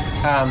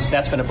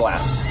 That's been a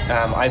blast.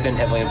 I've been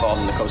heavily involved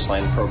in the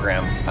Coastline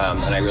program,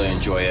 and I really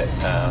enjoy it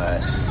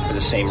for the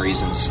same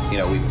reasons.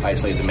 We've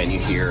isolated the menu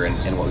here,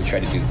 and what we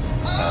try to do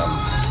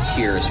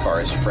here as far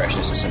as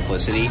freshness and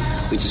simplicity,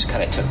 we just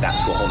kind of took that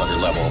to a whole other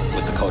level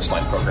with the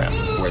Coastline program,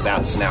 where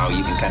that's now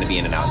you can kind of be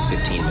in and out in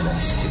 15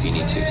 minutes if you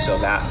need to. So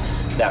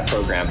that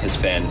program has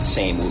been the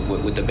same.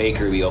 With the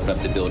bakery, we open up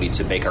the ability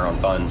to bake our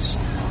own buns,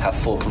 have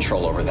full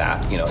control over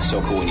that. It's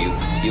so cool when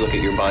you look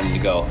at your bun and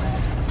you go,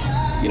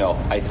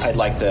 I'd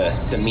like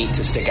the meat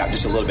to stick out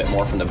just a little bit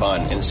more from the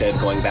bun. Instead of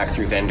going back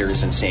through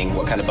vendors and seeing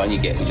what kind of bun you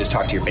get, you just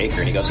talk to your baker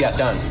and he goes, yeah,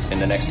 done.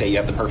 And the next day you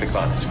have the perfect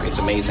bun. It's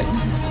amazing.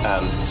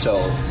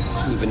 So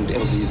we've been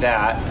able to do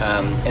that.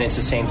 And it's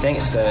the same thing.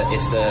 It's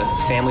the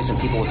families and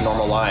people with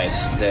normal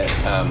lives that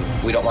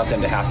we don't want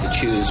them to have to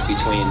choose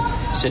between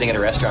sitting at a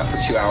restaurant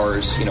for 2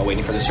 hours,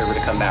 waiting for the server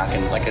to come back.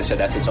 And like I said,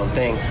 that's its own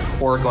thing.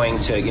 Or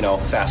going to,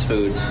 fast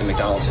food and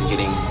McDonald's and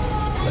getting,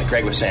 like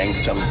Greg was saying,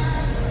 some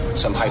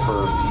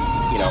hyper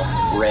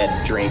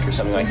red drink or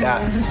something like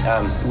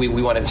that. We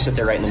wanted to sit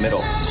there right in the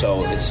middle.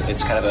 So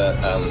it's kind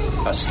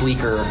of a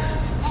sleeker,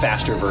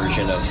 faster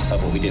version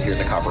of what we did here at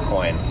the Copper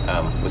Coin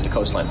with the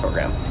Coastline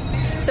program.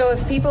 So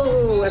if people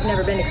who have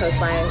never been to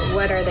Coastline,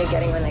 what are they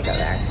getting when they go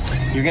there?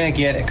 You're going to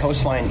get at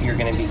Coastline, you're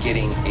going to be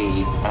getting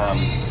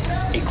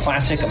a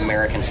classic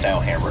American style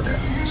hamburger.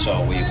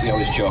 So we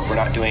always joke we're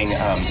not doing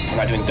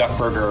duck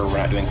burger, we're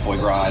not doing foie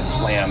gras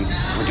lamb.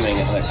 We're doing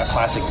a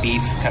classic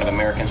beef kind of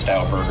American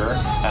style burger,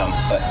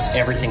 but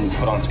everything we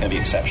put on is going to be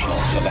exceptional.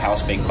 So the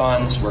house baked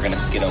buns, we're going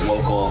to get a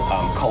local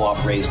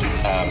co-op raised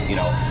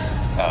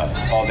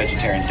all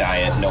vegetarian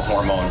diet, no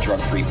hormone,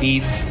 drug-free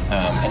beef,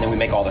 and then we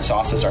make all the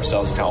sauces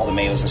ourselves, and all the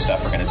mayos and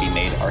stuff are going to be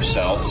made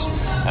ourselves,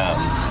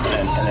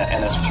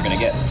 and that's what you're going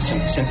to get.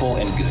 Simple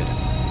and good.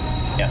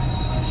 Yeah.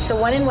 So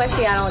one in West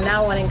Seattle and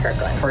now one in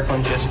Kirkland.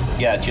 Kirkland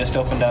just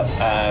opened up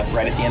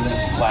right at the end of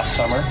last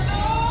summer.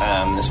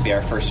 This will be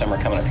our first summer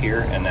coming up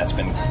here, and that's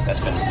been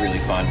really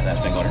fun, and that's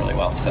been going really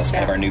well. So that's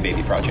kind of our new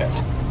baby project.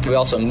 We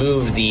also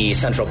moved the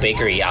Central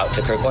Bakery out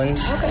to Kirkland.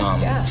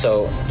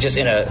 So just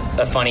in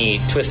a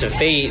funny twist of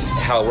fate,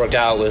 how it worked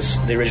out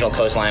was the original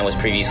Coastline was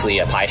previously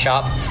a pie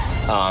shop.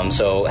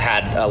 So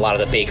had a lot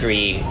of the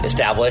bakery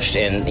established,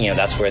 and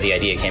that's where the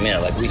idea came in.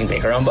 Like, we can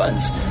bake our own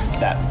buns.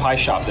 That pie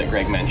shop that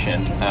Greg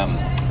mentioned,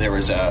 there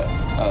was a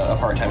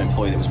part-time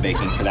employee that was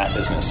baking for that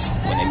business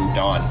when they moved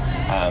on,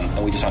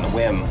 and we just on a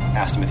whim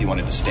asked him if he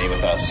wanted to stay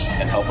with us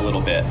and help a little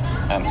bit.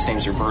 His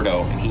name's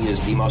Roberto, and he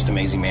is the most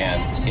amazing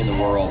man in the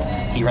world.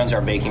 He runs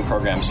our baking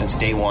program since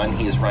day one.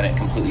 He has run it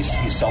completely.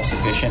 He's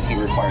self-sufficient. He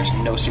requires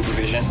no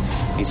supervision.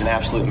 He's an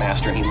absolute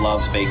master, and he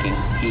loves baking.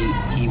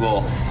 He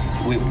will.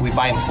 We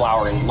buy him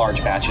flour in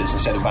large batches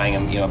instead of buying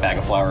him, a bag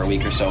of flour a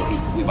week or so.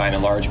 We buy him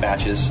in large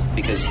batches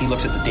because he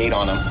looks at the date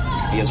on them.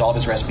 He has all of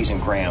his recipes in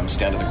grams,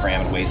 down to the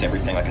gram, and weighs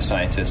everything like a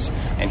scientist.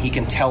 And he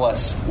can tell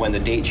us when the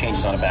date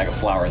changes on a bag of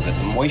flour that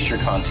the moisture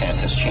content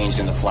has changed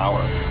in the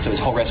flour. So his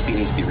whole recipe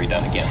needs to be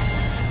redone again.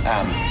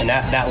 And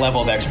that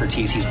level of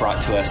expertise he's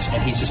brought to us,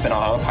 and he's just been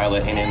on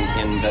autopilot. And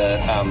in the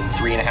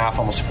 3.5,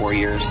 almost 4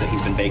 years that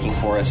he's been baking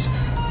for us,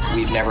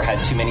 we've never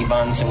had too many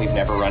buns, and we've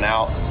never run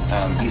out.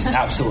 He's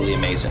absolutely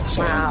amazing.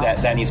 So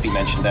that needs to be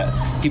mentioned, that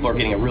people are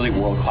getting a really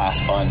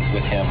world-class bun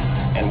with him.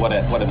 and what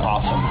an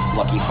awesome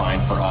lucky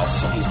find for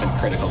us. And he's been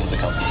critical to the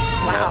company.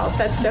 Wow,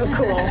 that's so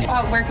cool.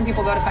 Where can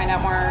people go to find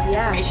out more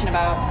information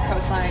about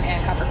Coastline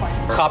and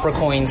Coppercoin?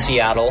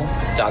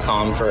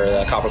 CopperCoinSeattle.com for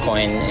the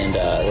Coppercoin, and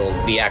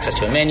there'll be access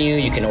to a menu.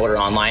 You can order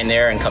online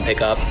there and come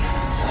pick up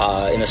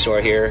in the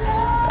store here.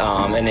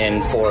 And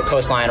then for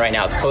Coastline right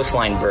now, it's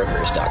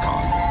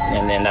coastlineburgers.com.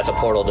 And then that's a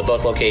portal to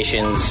both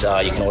locations.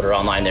 You can order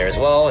online there as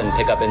well and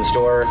pick up in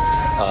store.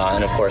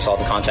 And, of course, all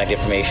the contact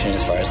information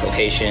as far as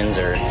locations,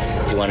 or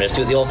if you want to just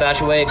do it the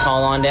old-fashioned way,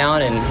 call on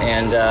down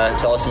and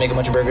tell us to make a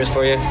bunch of burgers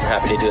for you. We're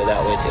happy to do it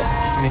that way, too.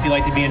 And if you'd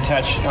like to be in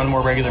touch on a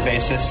more regular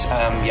basis, you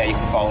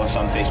can follow us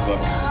on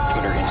Facebook,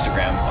 Twitter,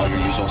 Instagram, all your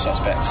usual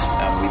suspects.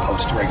 We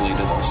post regularly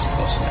to those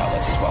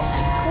outlets as well.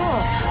 Cool.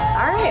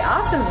 All right,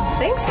 awesome.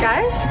 Thanks,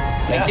 guys.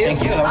 Thank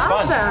you. That was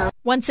fun.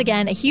 Once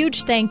again, a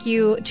huge thank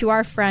you to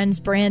our friends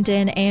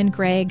Brandon and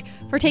Greg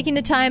for taking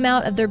the time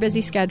out of their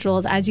busy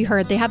schedules. As you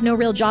heard, they have no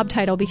real job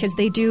title because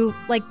they do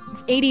like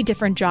 80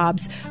 different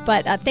jobs.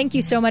 But thank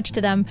you so much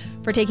to them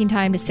for taking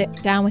time to sit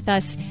down with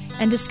us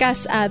and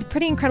discuss the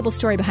pretty incredible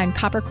story behind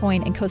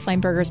Coppercoin and Coastline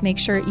Burgers. Make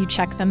sure you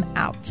check them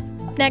out.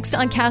 Next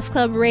on Cask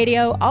Club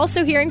Radio,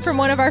 also hearing from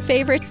one of our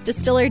favorites,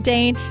 Distiller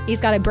Dane.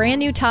 He's got a brand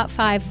new top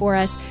 5 for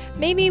us.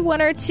 Maybe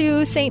 1 or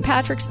 2 St.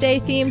 Patrick's Day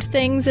themed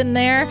things in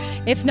there.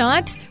 If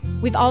not,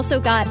 we've also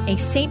got a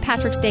St.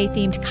 Patrick's Day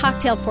themed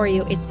cocktail for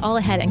you. It's all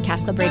ahead on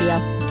Cask Club Radio.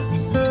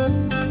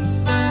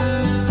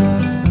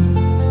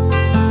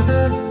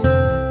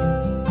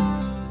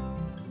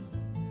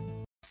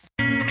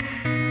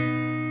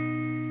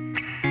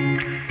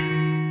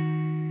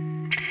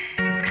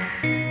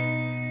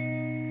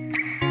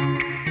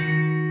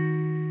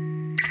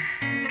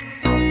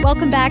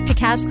 Welcome back to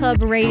Cask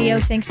Club Radio.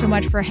 Thanks so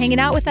much for hanging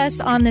out with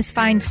us on this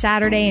fine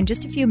Saturday. In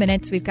just a few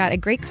minutes, we've got a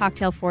great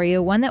cocktail for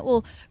you, one that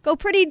will go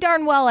pretty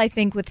darn well, I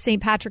think, with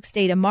St. Patrick's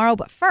Day tomorrow.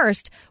 But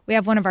first, we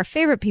have one of our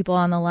favorite people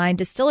on the line,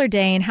 Distiller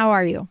Dane. How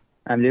are you?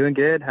 I'm doing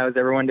good. How's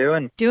everyone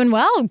doing? Doing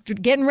well.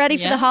 Getting ready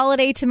for the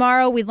holiday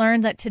tomorrow. We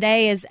learned that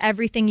today is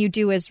Everything You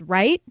Do Is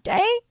Right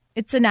Day.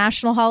 It's a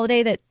national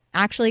holiday that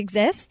actually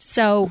exists.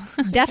 So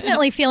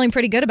definitely feeling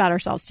pretty good about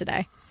ourselves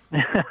today.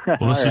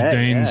 Well, this is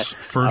Dane's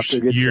first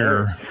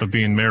year of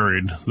being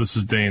married. This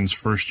is Dane's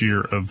first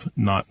year of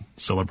not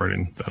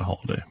celebrating that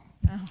holiday.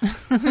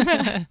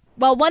 Oh.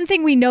 Well, one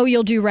thing we know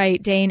you'll do right,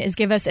 Dane, is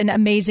give us an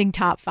amazing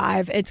top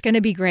 5. It's going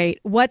to be great.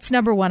 What's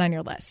number 1 on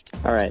your list?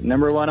 All right,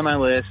 number 1 on my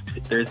list,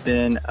 there's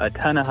been a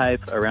ton of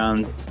hype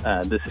around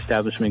this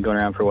establishment going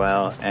around for a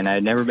while, and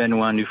I'd never been to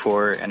one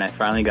before, and I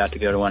finally got to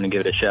go to one and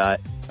give it a shot.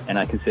 And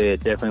I can say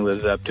it definitely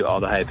lives up to all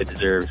the hype it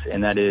deserves,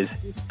 and that is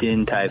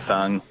Din Tai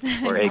Fung,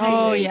 or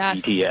a.k.a.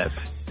 DTF.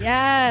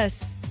 Yes.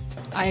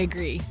 I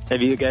agree.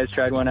 Have you guys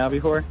tried one out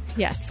before?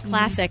 Yes,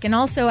 classic. And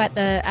also at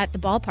the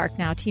ballpark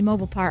now,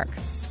 T-Mobile Park.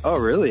 Oh,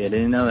 really? I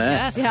didn't know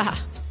that. Yes. Yeah.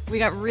 We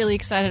got really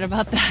excited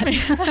about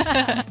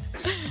that.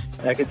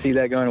 I could see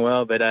that going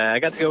well, but I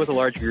got to go with a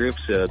large group,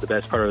 so the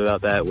best part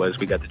about that was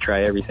we got to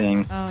try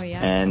everything. Oh,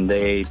 yeah. And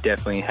they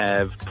definitely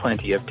have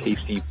plenty of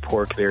tasty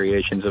pork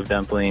variations of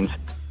dumplings.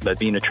 But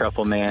being a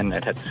truffle man,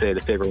 I'd have to say the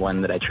favorite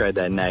one that I tried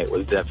that night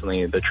was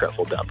definitely the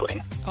truffle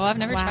dumpling. Oh, I've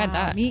never tried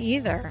that. Me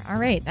either. All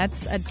right.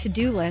 That's a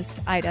to-do list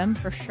item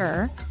for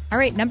sure. All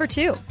right. Number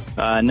 2.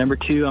 Number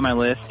 2 on my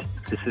list.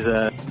 This is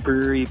a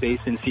brewery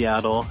based in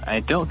Seattle.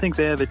 I don't think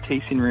they have a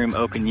tasting room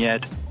open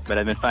yet, but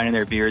I've been finding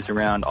their beers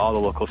around all the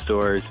local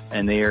stores,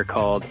 and they are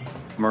called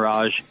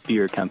Mirage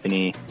Beer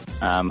Company.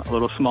 A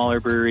little smaller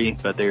brewery,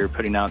 but they're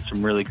putting out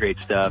some really great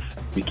stuff.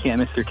 You can't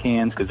miss their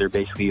cans because they're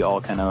basically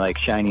all kind of like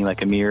shiny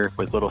like a mirror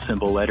with little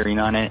simple lettering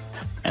on it.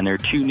 And their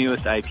 2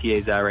 newest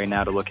IPAs out right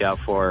now to look out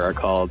for are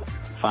called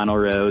Final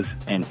Rose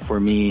and,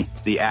 for me,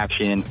 The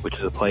Action, which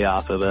is a play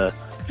off of a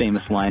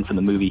famous line from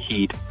the movie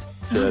Heat.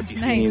 So if you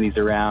see any of these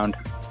around,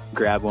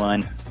 grab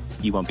one.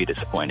 You won't be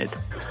disappointed.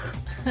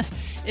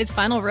 Is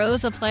Final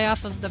Rose a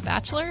playoff of The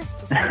Bachelor?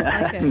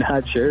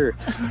 Not sure.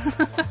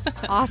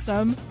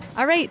 Awesome.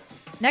 All right.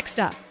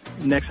 Next up.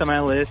 Next on my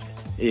list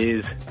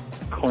is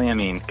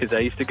clamming, because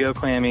I used to go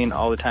clamming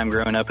all the time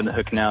growing up in the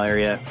Hood Canal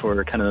area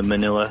for kind of the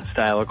Manila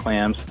style of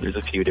clams. There's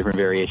a few different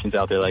variations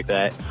out there like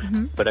that.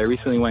 Mm-hmm. But I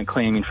recently went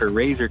clamming for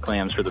razor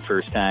clams for the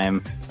first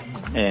time,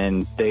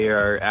 and they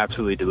are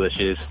absolutely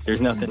delicious.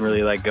 There's nothing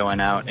really like going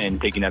out and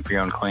digging up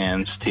your own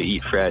clams to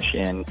eat fresh,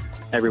 and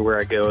everywhere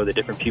I go, the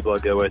different people I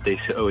go with, they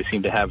always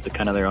seem to have the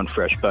kind of their own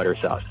fresh butter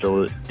sauce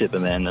to dip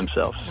them in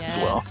themselves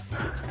as well.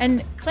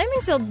 And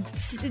clamming's a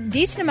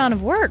decent amount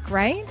of work,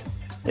 right?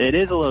 It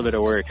is a little bit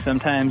of work.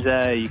 Sometimes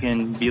you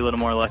can be a little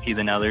more lucky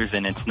than others,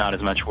 and it's not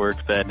as much work.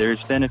 But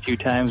there's been a few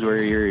times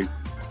where you're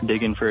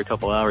digging for a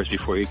couple hours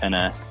before you kind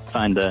of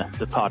find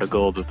the pot of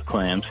gold with the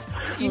clams.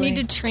 You need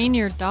to train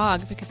your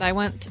dog, because I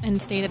went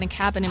and stayed in a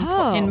cabin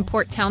in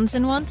Port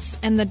Townsend once,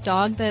 and the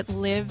dog that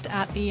lived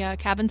at the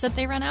cabins that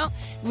they rent out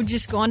would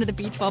just go onto the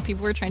beach while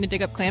people were trying to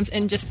dig up clams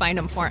and just find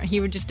them for him. He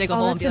would just dig a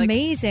hole and be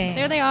amazing. Like,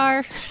 there they are.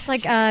 It's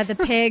like the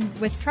pig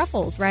with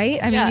truffles,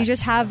 right? I mean, you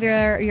just have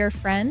your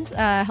friend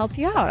help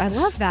you out. I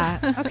love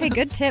that. Okay,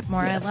 good tip,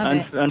 Maura. I love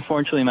it.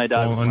 Unfortunately, my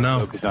dog was more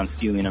focused on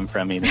stealing them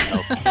from me than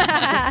helping me.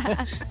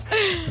 Yeah.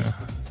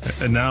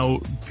 And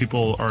now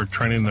people are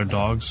training their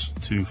dogs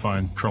to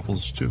find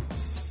truffles too.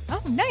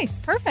 Oh, nice.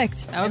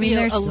 Perfect. That would be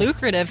a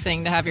lucrative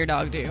thing to have your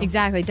dog do.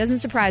 Exactly. Doesn't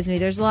surprise me.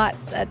 There's a lot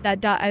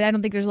that I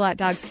don't think there's a lot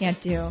dogs can't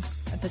do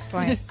at this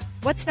point.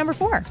 What's number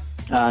 4?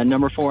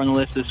 Number 4 on the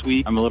list this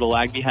week. I'm a little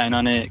lag behind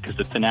on it because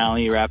the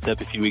finale wrapped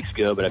up a few weeks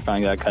ago, but I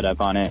finally got caught up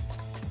on it.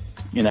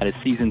 And that is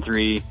season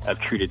 3 of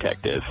True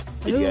Detective.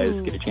 Did you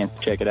guys get a chance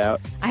to check it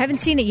out? I haven't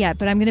seen it yet,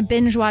 but I'm going to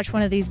binge watch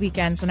one of these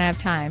weekends when I have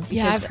time.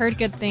 Yeah, I've heard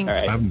good things. All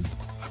right.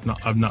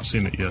 I've not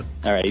seen it yet.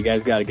 All right, you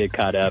guys got to get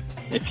caught up.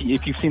 If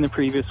you've seen the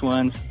previous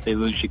ones, they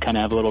usually kind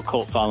of have a little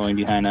cult following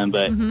behind them.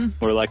 But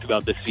what I liked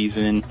about this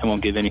season, I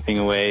won't give anything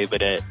away,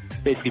 but it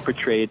basically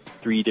portrayed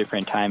 3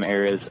 different time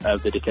eras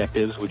of the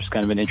detectives, which is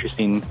kind of an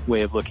interesting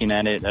way of looking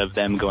at it, of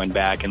them going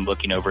back and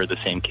looking over the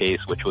same case,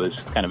 which was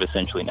kind of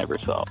essentially never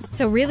solved.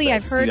 So really, but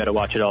I've heard... You got to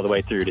watch it all the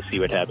way through to see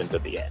what happens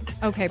at the end.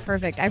 Okay,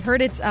 perfect. I've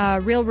heard it's a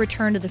real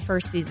return to the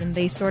first season.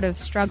 They sort of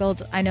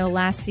struggled, I know,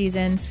 last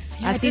season.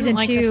 Season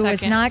 2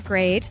 was not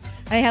great.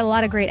 I had a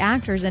lot of great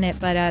actors in it,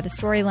 but the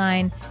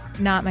storyline,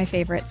 not my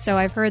favorite. So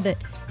I've heard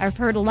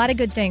a lot of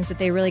good things, that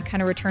they really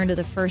kind of returned to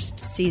the first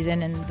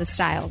season and the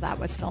style that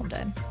was filmed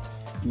in.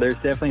 There's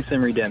definitely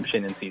some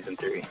redemption in season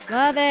 3.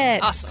 Love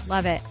it. Awesome.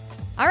 Love it.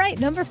 All right,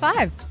 number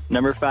 5.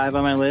 Number 5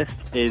 on my list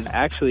is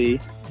actually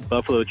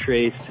Buffalo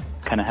Trace.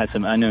 Kind of has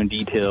some unknown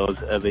details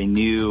of a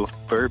new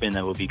bourbon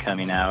that will be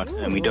coming out. Ooh.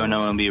 And we don't know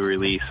when it'll be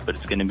released, but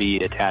it's going to be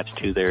attached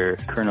to their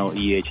Colonel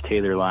E.H.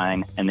 Taylor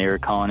line, and they were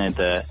calling it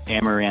the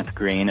Amaranth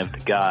Grain of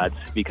the Gods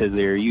because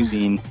they're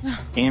using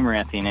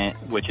amaranth in it,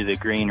 which is a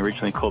grain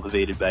originally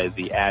cultivated by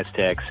the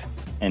Aztecs,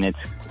 and it's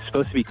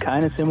supposed to be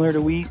kind of similar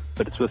to wheat,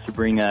 but it's supposed to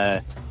bring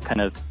kind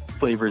of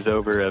flavors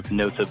over of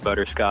notes of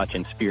butterscotch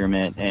and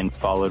spearmint, and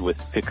followed with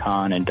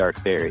pecan and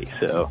dark berry.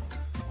 So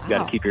you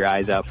got to keep your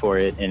eyes out for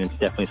it, and it's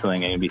definitely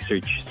something I'm going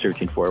to be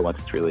searching for once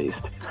it's released.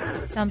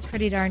 Sounds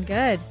pretty darn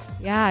good.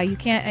 Yeah, you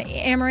can't...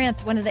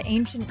 Amaranth, one of the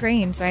ancient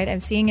grains, right? I'm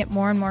seeing it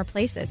more and more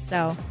places,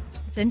 so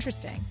it's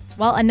interesting.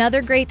 Well,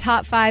 another great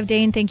top 5,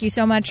 Dane. Thank you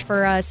so much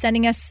for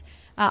sending us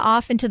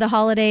off into the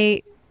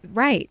holiday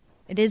right.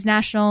 It is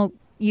National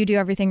You Do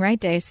Everything Right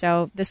Day,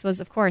 so this was,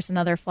 of course,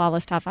 another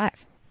flawless top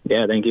 5.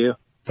 Yeah, thank you.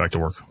 Back to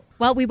work.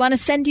 Well, we want to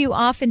send you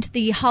off into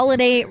the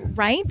holiday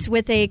right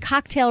with a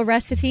cocktail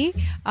recipe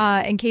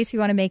in case you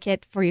want to make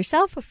it for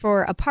yourself,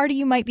 for a party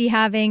you might be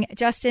having.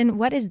 Justin,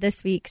 what is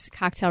this week's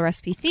cocktail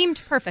recipe?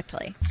 Themed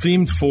perfectly.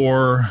 Themed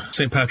for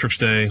St. Patrick's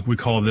Day, we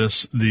call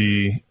this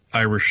the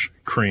Irish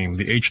Cream,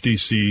 the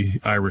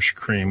HDC Irish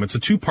Cream. It's a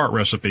 2-part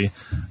recipe.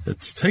 It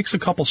takes a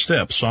couple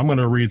steps, so I'm going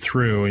to read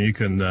through, and you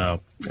can,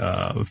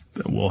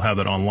 we'll have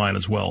it online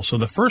as well. So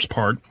the first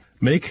part,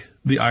 make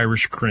the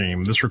Irish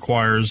cream. This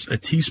requires a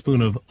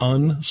teaspoon of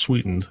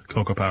unsweetened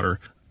cocoa powder,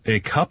 a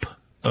cup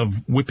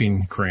of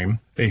whipping cream,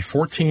 a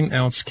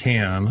 14-ounce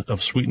can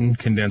of sweetened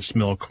condensed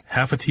milk,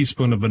 half a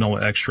teaspoon of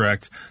vanilla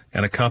extract,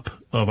 and a cup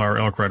of our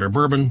Elk Rider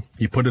bourbon.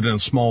 You put it in a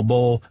small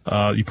bowl.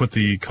 You put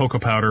the cocoa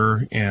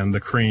powder and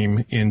the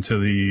cream into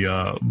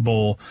the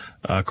bowl,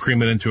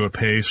 cream it into a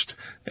paste,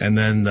 and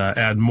then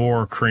add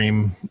more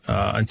cream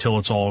until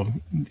it's all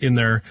in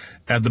there.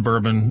 Add the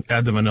bourbon,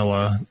 add the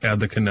vanilla, add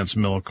the condensed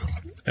milk,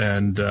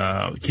 and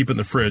keep it in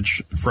the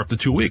fridge for up to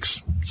 2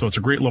 weeks. So it's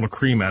a great little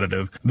cream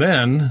additive.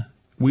 Then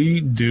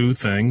we do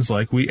things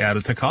like we add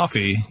it to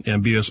coffee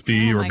in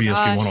BSB or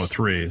BSB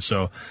 103.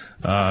 So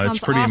it's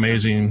pretty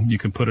amazing. You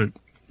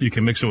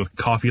can mix it with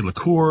coffee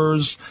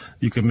liqueurs.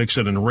 You can mix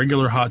it in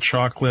regular hot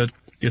chocolate.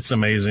 It's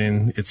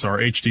amazing. It's our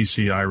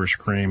HDC Irish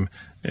cream,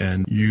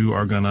 and you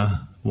are going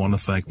to want to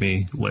thank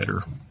me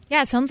later.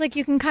 Yeah, sounds like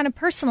you can kind of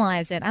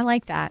personalize it. I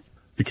like that.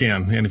 You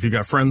can. And if you've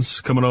got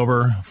friends coming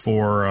over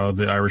for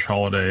the Irish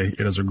holiday,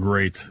 it is a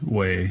great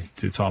way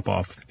to top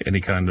off any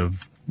kind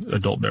of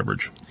adult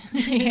beverage.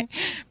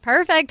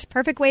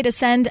 Perfect way to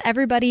send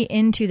everybody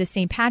into the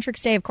St.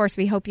 Patrick's Day. Of course,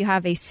 we hope you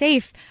have a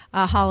safe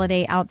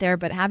holiday out there,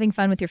 but having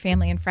fun with your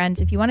family and friends.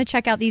 If you want to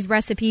check out these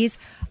recipes,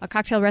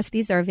 cocktail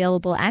recipes, they're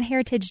available at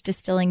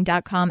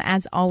heritagedistilling.com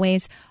as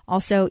always.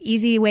 Also,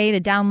 easy way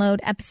to download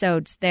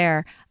episodes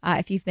there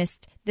if you've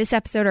missed this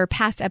episode or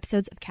past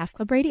episodes of Cask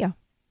Club Radio.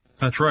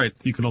 That's right.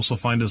 You can also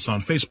find us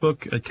on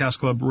Facebook at Cask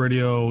Club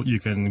Radio.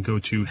 You can go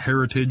to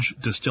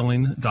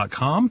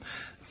heritagedistilling.com.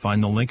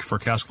 Find the link for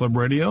Cask Club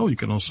Radio. You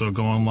can also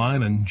go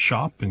online and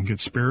shop and get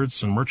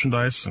spirits and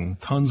merchandise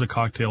and tons of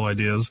cocktail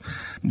ideas.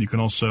 You can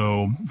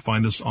also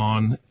find us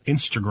on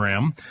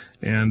Instagram.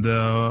 And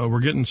we're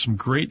getting some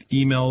great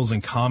emails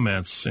and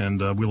comments, and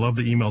we love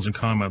the emails and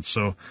comments.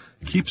 So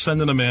keep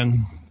sending them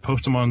in.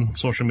 Post them on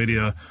social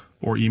media.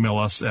 or email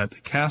us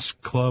at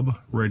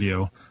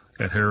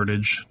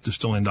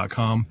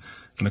caskclubradio@heritagedistilling.com.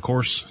 And, of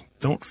course,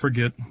 don't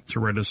forget to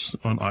rate us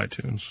on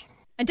iTunes.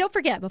 And don't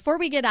forget, before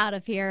we get out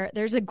of here,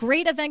 there's a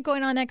great event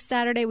going on next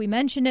Saturday. We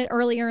mentioned it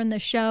earlier in the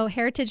show.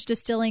 Heritage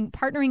Distilling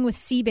partnering with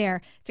Sea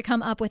Bear to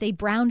come up with a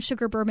brown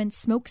sugar bourbon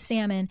smoked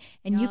salmon.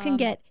 And you can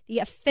get the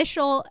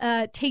official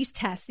taste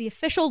test. The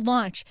official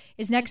launch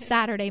is next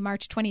Saturday,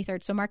 March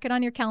 23rd. So mark it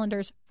on your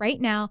calendars right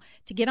now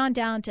to get on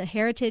down to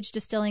Heritage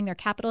Distilling, their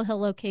Capitol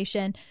Hill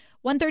location.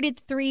 1:30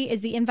 to 3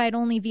 is the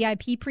invite-only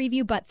VIP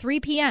preview, but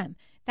 3 p.m.,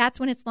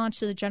 that's when it's launched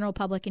to the general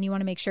public, and you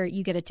want to make sure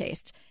you get a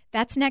taste.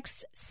 That's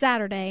next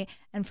Saturday.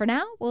 And for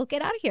now, we'll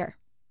get out of here.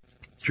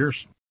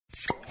 Cheers.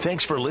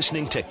 Thanks for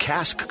listening to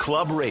Cask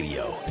Club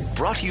Radio,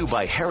 brought to you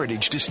by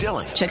Heritage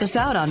Distilling. Check us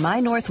out on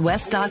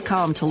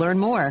mynorthwest.com to learn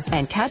more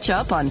and catch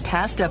up on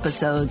past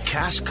episodes.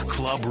 Cask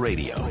Club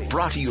Radio,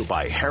 brought to you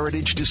by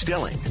Heritage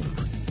Distilling.